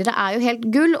enklere jo helt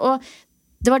gull, og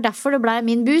det var derfor det ble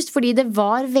min boost, fordi det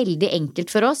var veldig enkelt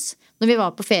for oss når vi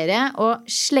var på ferie å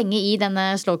slenge i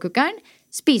denne slow cookeren,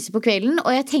 spise på kvelden, og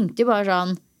jeg tenkte jo bare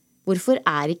sånn, hvorfor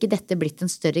ikke dette blitt en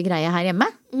større greie her hjemme?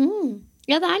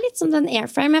 Ja, det litt som den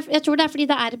airfryer, men jeg tror det fordi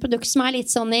det et produkt som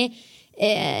litt sånn i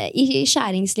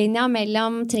skjæringslinja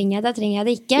mellom trenger jeg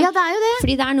det ikke. Ja, det jo det.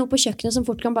 Fordi det noe på kjøkkenet som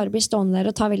fort kan bare bli stående der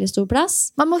og ta veldig stor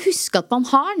plass. Man må huske at man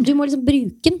har den. Du må liksom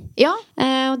bruke den. Ja.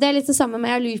 Og det litt det samme med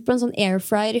jeg har lurt på en sånn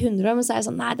airfryer i 100 år, men så jeg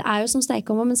sånn, nei, det jo som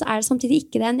stekeovn, men så det samtidig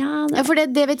ikke den. Ja, for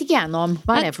det vet ikke jeg noe om.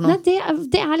 Hva det for noe? Nei,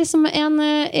 det liksom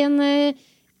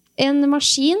en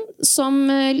maskin som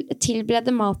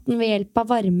tilbereder maten ved hjelp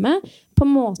av varme på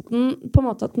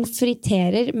måte at den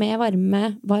friterer med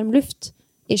varm luft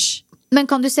ish. Men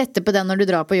kan du sette på den når du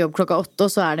drar på jobb klokka 8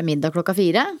 og så det middag klokka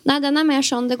 4? Nei, den mer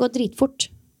sånn, det går dritfort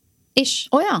ish.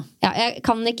 Ja. Ja, jeg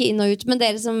kan ikke inn og ut, men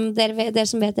dere som vet,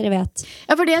 dere vet.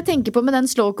 Ja, for det jeg tenker på med den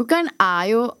slowcookeren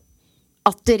jo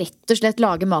at det rett og slett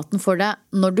lager maten for deg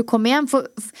når du kommer hjem. For,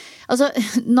 altså,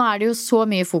 nå det jo så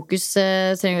mye fokus,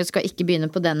 så jeg skal ikke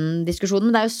begynne på den diskusjonen,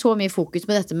 men det jo så mye fokus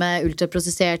med dette med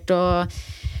ultraprosessert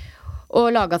og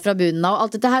laget fra bunnen av og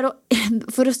alt dette her. Og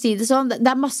for å si det sånn,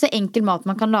 det masse enkel mat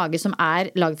man kan lage som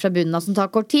laget fra bunnen av som tar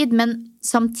kort tid, men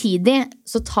samtidig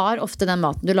så tar ofte den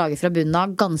maten du lager fra bunnen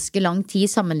av ganske lang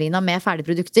tid sammenlignet med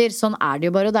ferdigprodukter. Sånn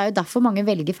det jo bare, og det jo derfor mange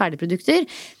velger ferdigprodukter.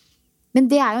 Men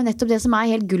det jo nettopp det som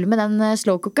helt gull med den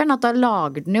slowcookeren, at da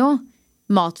lager den jo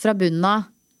mat fra bunnen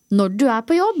av når du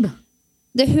på jobb.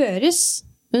 Det høres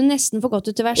nesten for godt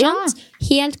ut til å være sant. Ja.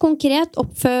 Helt konkret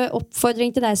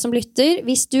oppfordring til deg som lytter.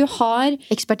 Hvis du har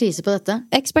ekspertise på dette,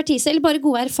 eller bare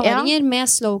gode erfaringer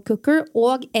med slowcooker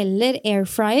og eller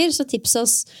airfryer, så tips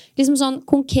oss liksom sånn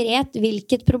konkret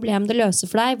hvilket problem det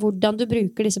løser for deg, hvordan du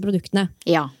bruker disse produktene.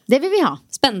 Ja, det vil vi ha.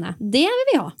 Spennende. Det vil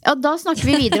vi ha. Ja, da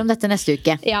snakker vi videre om dette neste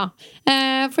uke. Ja,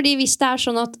 fordi hvis det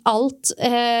sånn at alt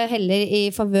heller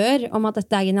i favør om at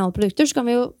dette geniale produkter, så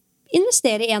kan vi jo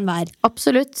investere i en hver.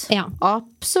 Absolutt. Ja.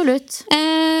 Absolutt.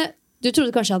 Du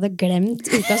trodde kanskje jeg hadde glemt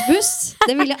ukas buss.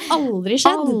 Det ville aldri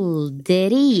skjedd.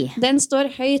 Aldri. Den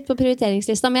står høyt på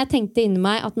prioriteringslista, men jeg tenkte inni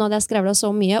meg at nå hadde jeg skrevet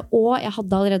så mye, og jeg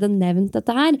hadde allerede nevnt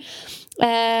dette her.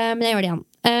 Men jeg gjør det igjen.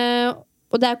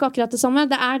 Og det jo ikke akkurat det samme.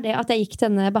 Det det at jeg gikk til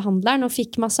denne behandleren og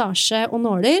fikk massasje og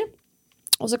nåler.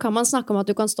 Og så kan man snakke om at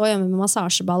du kan stå hjemme med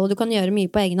massasjeball, og du kan gjøre mye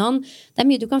på egen hånd. Det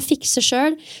mye du kan fikse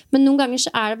selv, men noen ganger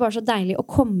så det bare så deilig å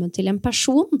komme til en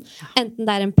person. Enten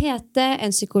det en PT,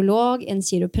 en psykolog, en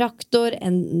kiropraktor,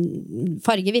 en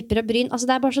farge, vipper og bryn. Altså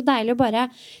det bare så deilig å bare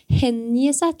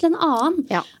hengi seg til en annen.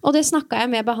 Ja. Og det snakket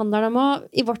jeg med behandleren om, og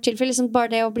i vårt tilfelle liksom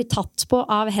bare det å bli tatt på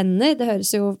av hender, det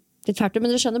høres jo litt fælt, men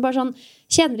dere skjønner bare sånn,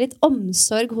 kjenner litt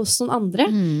omsorg hos noen andre.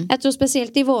 Jeg tror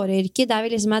spesielt i våre yrker, der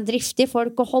vi liksom driftige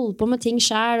folk og holder på med ting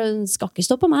selv, og skal ikke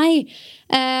stå på meg.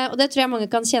 Og det tror jeg mange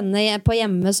kan kjenne på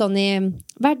hjemme sånn i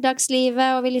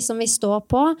hverdagslivet, og vi liksom vil stå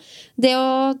på. Det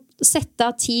å sette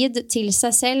av tid til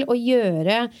seg selv og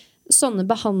gjøre sånne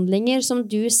behandlinger som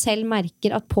du selv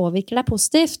merker at påvirker deg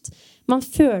positivt. Man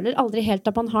føler aldri helt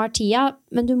at man har tida,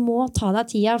 men du må ta deg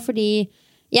tida, fordi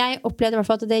jeg opplevde i hvert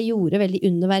fall at det gjorde veldig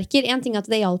underverker. En ting at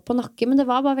det hjalp på nakke, men det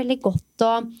var bare veldig godt å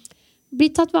bli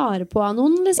tatt vare på av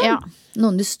noen, liksom. Ja,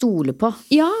 noen du stoler på.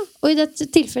 Ja, og i dette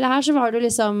tilfellet her så var det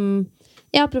liksom,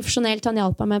 ja, profesjonelt han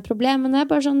hjalp meg med problemene. Det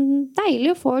bare sånn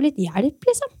deilig å få litt hjelp,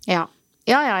 liksom. Ja,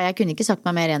 jeg kunne ikke sagt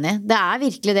meg mer enig. Det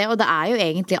virkelig det, og det jo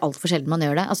egentlig alt for sjelden man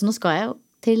gjør det. Altså, nå skal jeg jo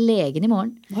til legen i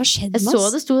morgen. Hva skjedde, Jeg så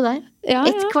det sto der. Ja.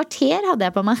 Et kvarter hadde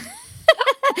jeg på meg.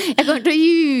 Jeg kommer til å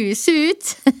juse ut.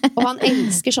 Og han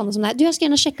elsker sånne som deg. Du, jeg skal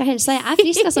gjerne sjekke helsa. Jeg er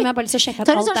frisk, altså, men jeg har bare lyst til å sjekke at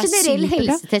alt er generell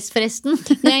superbra. helsetest, forresten.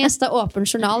 Når jeg gjestet Åpen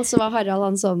journal, så var Harald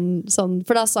han sånn,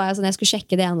 for da sa jeg sånn, jeg skulle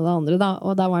sjekke det ene og det andre, da,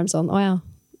 og da var han sånn, åja,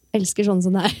 elsker sånne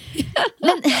som deg.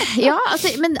 Men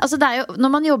det er jo,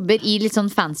 når man jobber i litt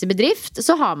sånn fancy bedrift,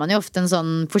 så har man jo ofte en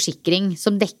sånn forsikring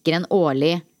som dekker en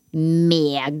årlig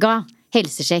mega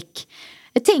helsesjekk.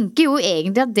 Jeg tenker jo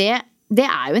egentlig at det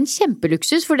er jo en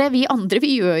kjempeluksus, for det vi andre,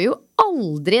 vi gjør jo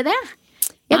aldri det.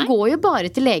 Jeg går jo bare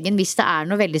til legen hvis det er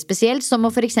noe veldig spesielt, som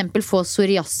å for eksempel få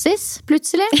psoriasis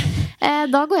plutselig.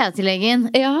 Da går jeg til legen.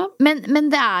 Ja. Men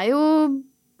det er jo...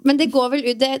 Men det går vel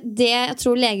ut, det jeg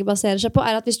tror lege baserer seg på,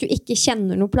 er at hvis du ikke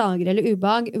kjenner noe plager eller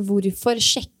ubehag, hvorfor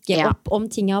sjekke opp om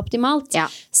ting er optimalt? Ja.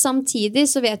 Samtidig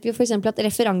så vet vi jo for eksempel at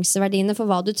referanseverdiene for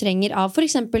hva du trenger av for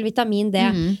eksempel vitamin D,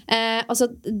 altså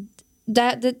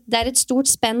det er et stort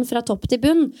spenn fra topp til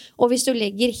bunn, og hvis du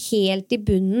legger helt i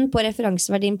bunnen på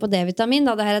referanseverdien på D-vitamin,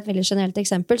 da det her er et veldig generelt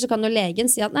eksempel, så kan jo legen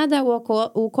si at nei, det er ok,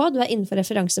 du er innenfor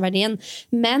referanseverdien,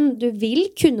 men du vil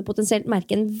kunne potensielt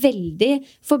merke en veldig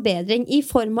forbedring i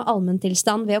form av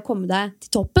allmenntilstand ved å komme deg til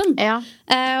toppen. Ja.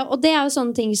 Og det er jo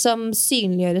sånne ting som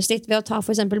synliggjøres litt ved å ta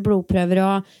for eksempel blodprøver,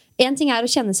 og en ting er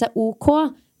å kjenne seg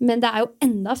ok, men det er jo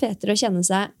enda fetere å kjenne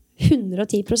seg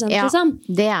 110%, liksom.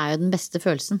 Det er jo den beste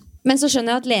følelsen. Men så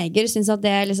skjønner jeg at leger synes at det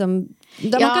er liksom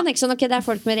da man kan tenke sånn, ok, det er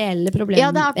folk med reelle problemer. Ja,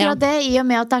 det er akkurat det, i og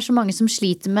med at det er så mange som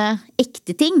sliter med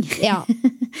ekte ting. Ja.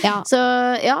 Så,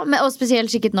 og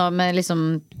spesielt sikkert nå med liksom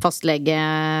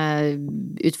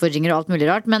fastlegeutfordringer og alt mulig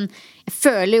rart, men jeg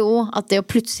føler jo at det å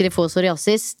plutselig få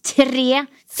psoriasis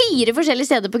 3-4 forskjellige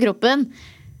steder på kroppen,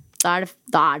 da er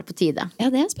det på tide.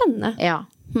 Ja, det er spennende. Ja,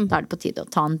 da er det på tide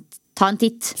å ta en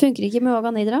titt. Funker ikke med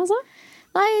Oganidra, altså?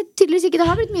 Nei, tydeligvis ikke. Det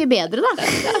har blitt mye bedre, da.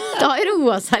 Det har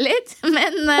roet seg litt.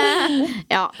 Men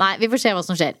nei, vi får se hva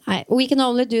som skjer. Nei, we can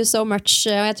only do so much.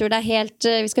 Og jeg tror det er helt,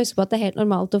 vi skal huske på at det er helt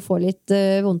normalt å få litt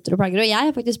vondter og plager. Og jeg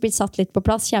har faktisk blitt satt litt på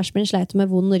plass. Kjæresten min sleit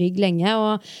med vond rygg lenge,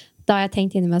 og da har jeg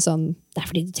tenkt inni meg sånn, det er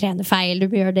fordi du trener feil, du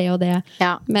gjør det og det.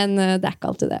 Ja. Men det er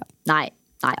ikke alltid det. Nei.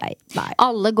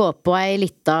 Alle går på ei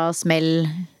lita smell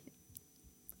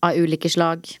av ulike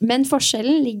slag. Men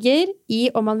forskjellen ligger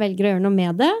i om man velger å gjøre noe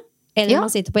med det, eller om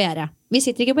man sitter på gjerdet. Vi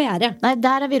sitter ikke på gjerdet. Nei,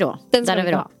 der er vi rå.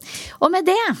 Og med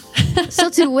det så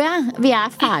tror jeg vi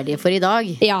er ferdige for i dag.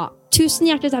 Ja, tusen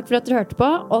hjertelig takk for at dere hørte på,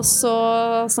 og så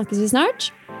snakkes vi snart.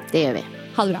 Det gjør vi.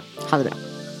 Ha det bra. Ha det bra.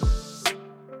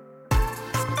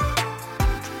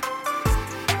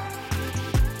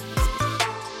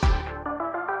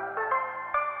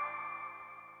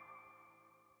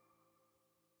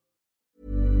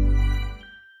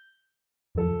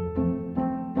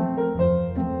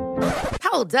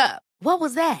 Hold up. What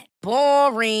was that?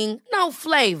 Boring. No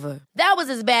flavor. That was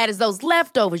as bad as those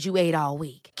leftovers you ate all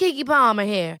week. Keke Palmer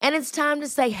here, and it's time to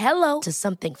say hello to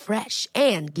something fresh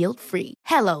and guilt-free.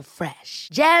 Hello Fresh.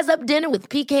 Jazz up dinner with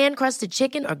pecan-crusted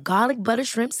chicken or garlic butter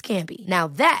shrimp scampi. Now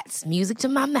that's music to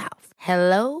my mouth.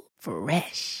 Hello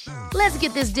Fresh. Let's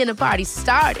get this dinner party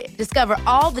started. Discover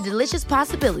all the delicious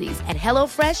possibilities at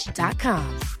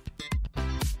HelloFresh.com.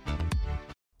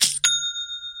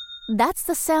 That's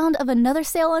the sound of another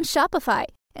sale on Shopify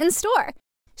in-store.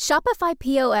 Shopify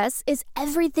POS is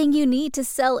everything you need to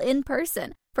sell in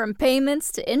person. From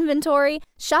payments to inventory,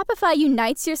 Shopify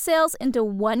unites your sales into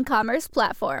one commerce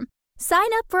platform. Sign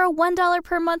up for a $1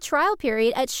 per month trial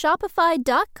period at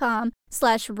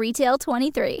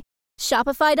shopify.com/retail23.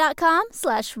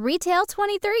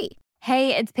 Shopify.com/retail23.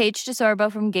 Hey, it's Paige DeSorbo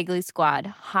from Giggly Squad.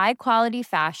 High quality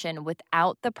fashion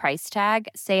without the price tag.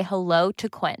 Say hello to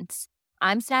Quince.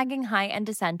 I'm snagging high-end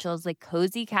essentials like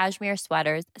cozy cashmere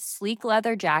sweaters, sleek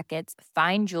leather jackets,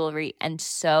 fine jewelry, and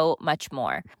so much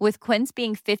more. With Quince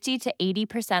being 50 to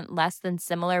 80% less than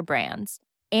similar brands.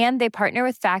 And they partner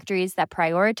with factories that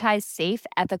prioritize safe,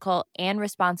 ethical, and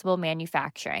responsible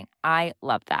manufacturing. I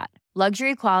love that.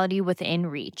 Luxury quality within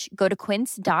reach. Go to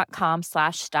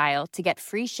quince.com/style to get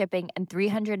free shipping and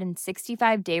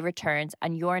 365-day returns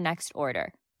on your next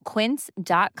order.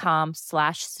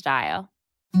 Quince.com/style.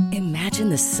 Imagine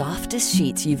the softest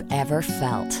sheets you've ever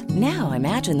felt. Now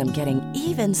imagine them getting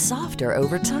even softer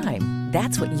over time.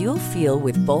 That's what you'll feel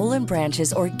with Boll &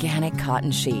 Branch's organic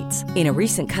cotton sheets. In a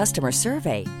recent customer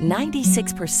survey,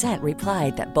 96%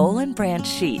 replied that Boll & Branch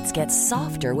sheets get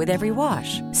softer with every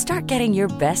wash. Start getting your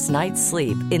best night's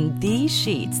sleep in these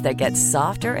sheets that get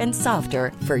softer and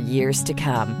softer for years to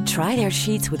come. Try their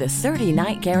sheets with a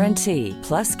 30-night guarantee.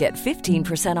 Plus, get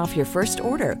 15% off your first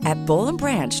order at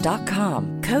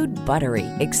bollandbranch.com. Code BUTTERY.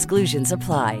 Exclusions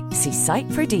apply. See site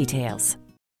for details.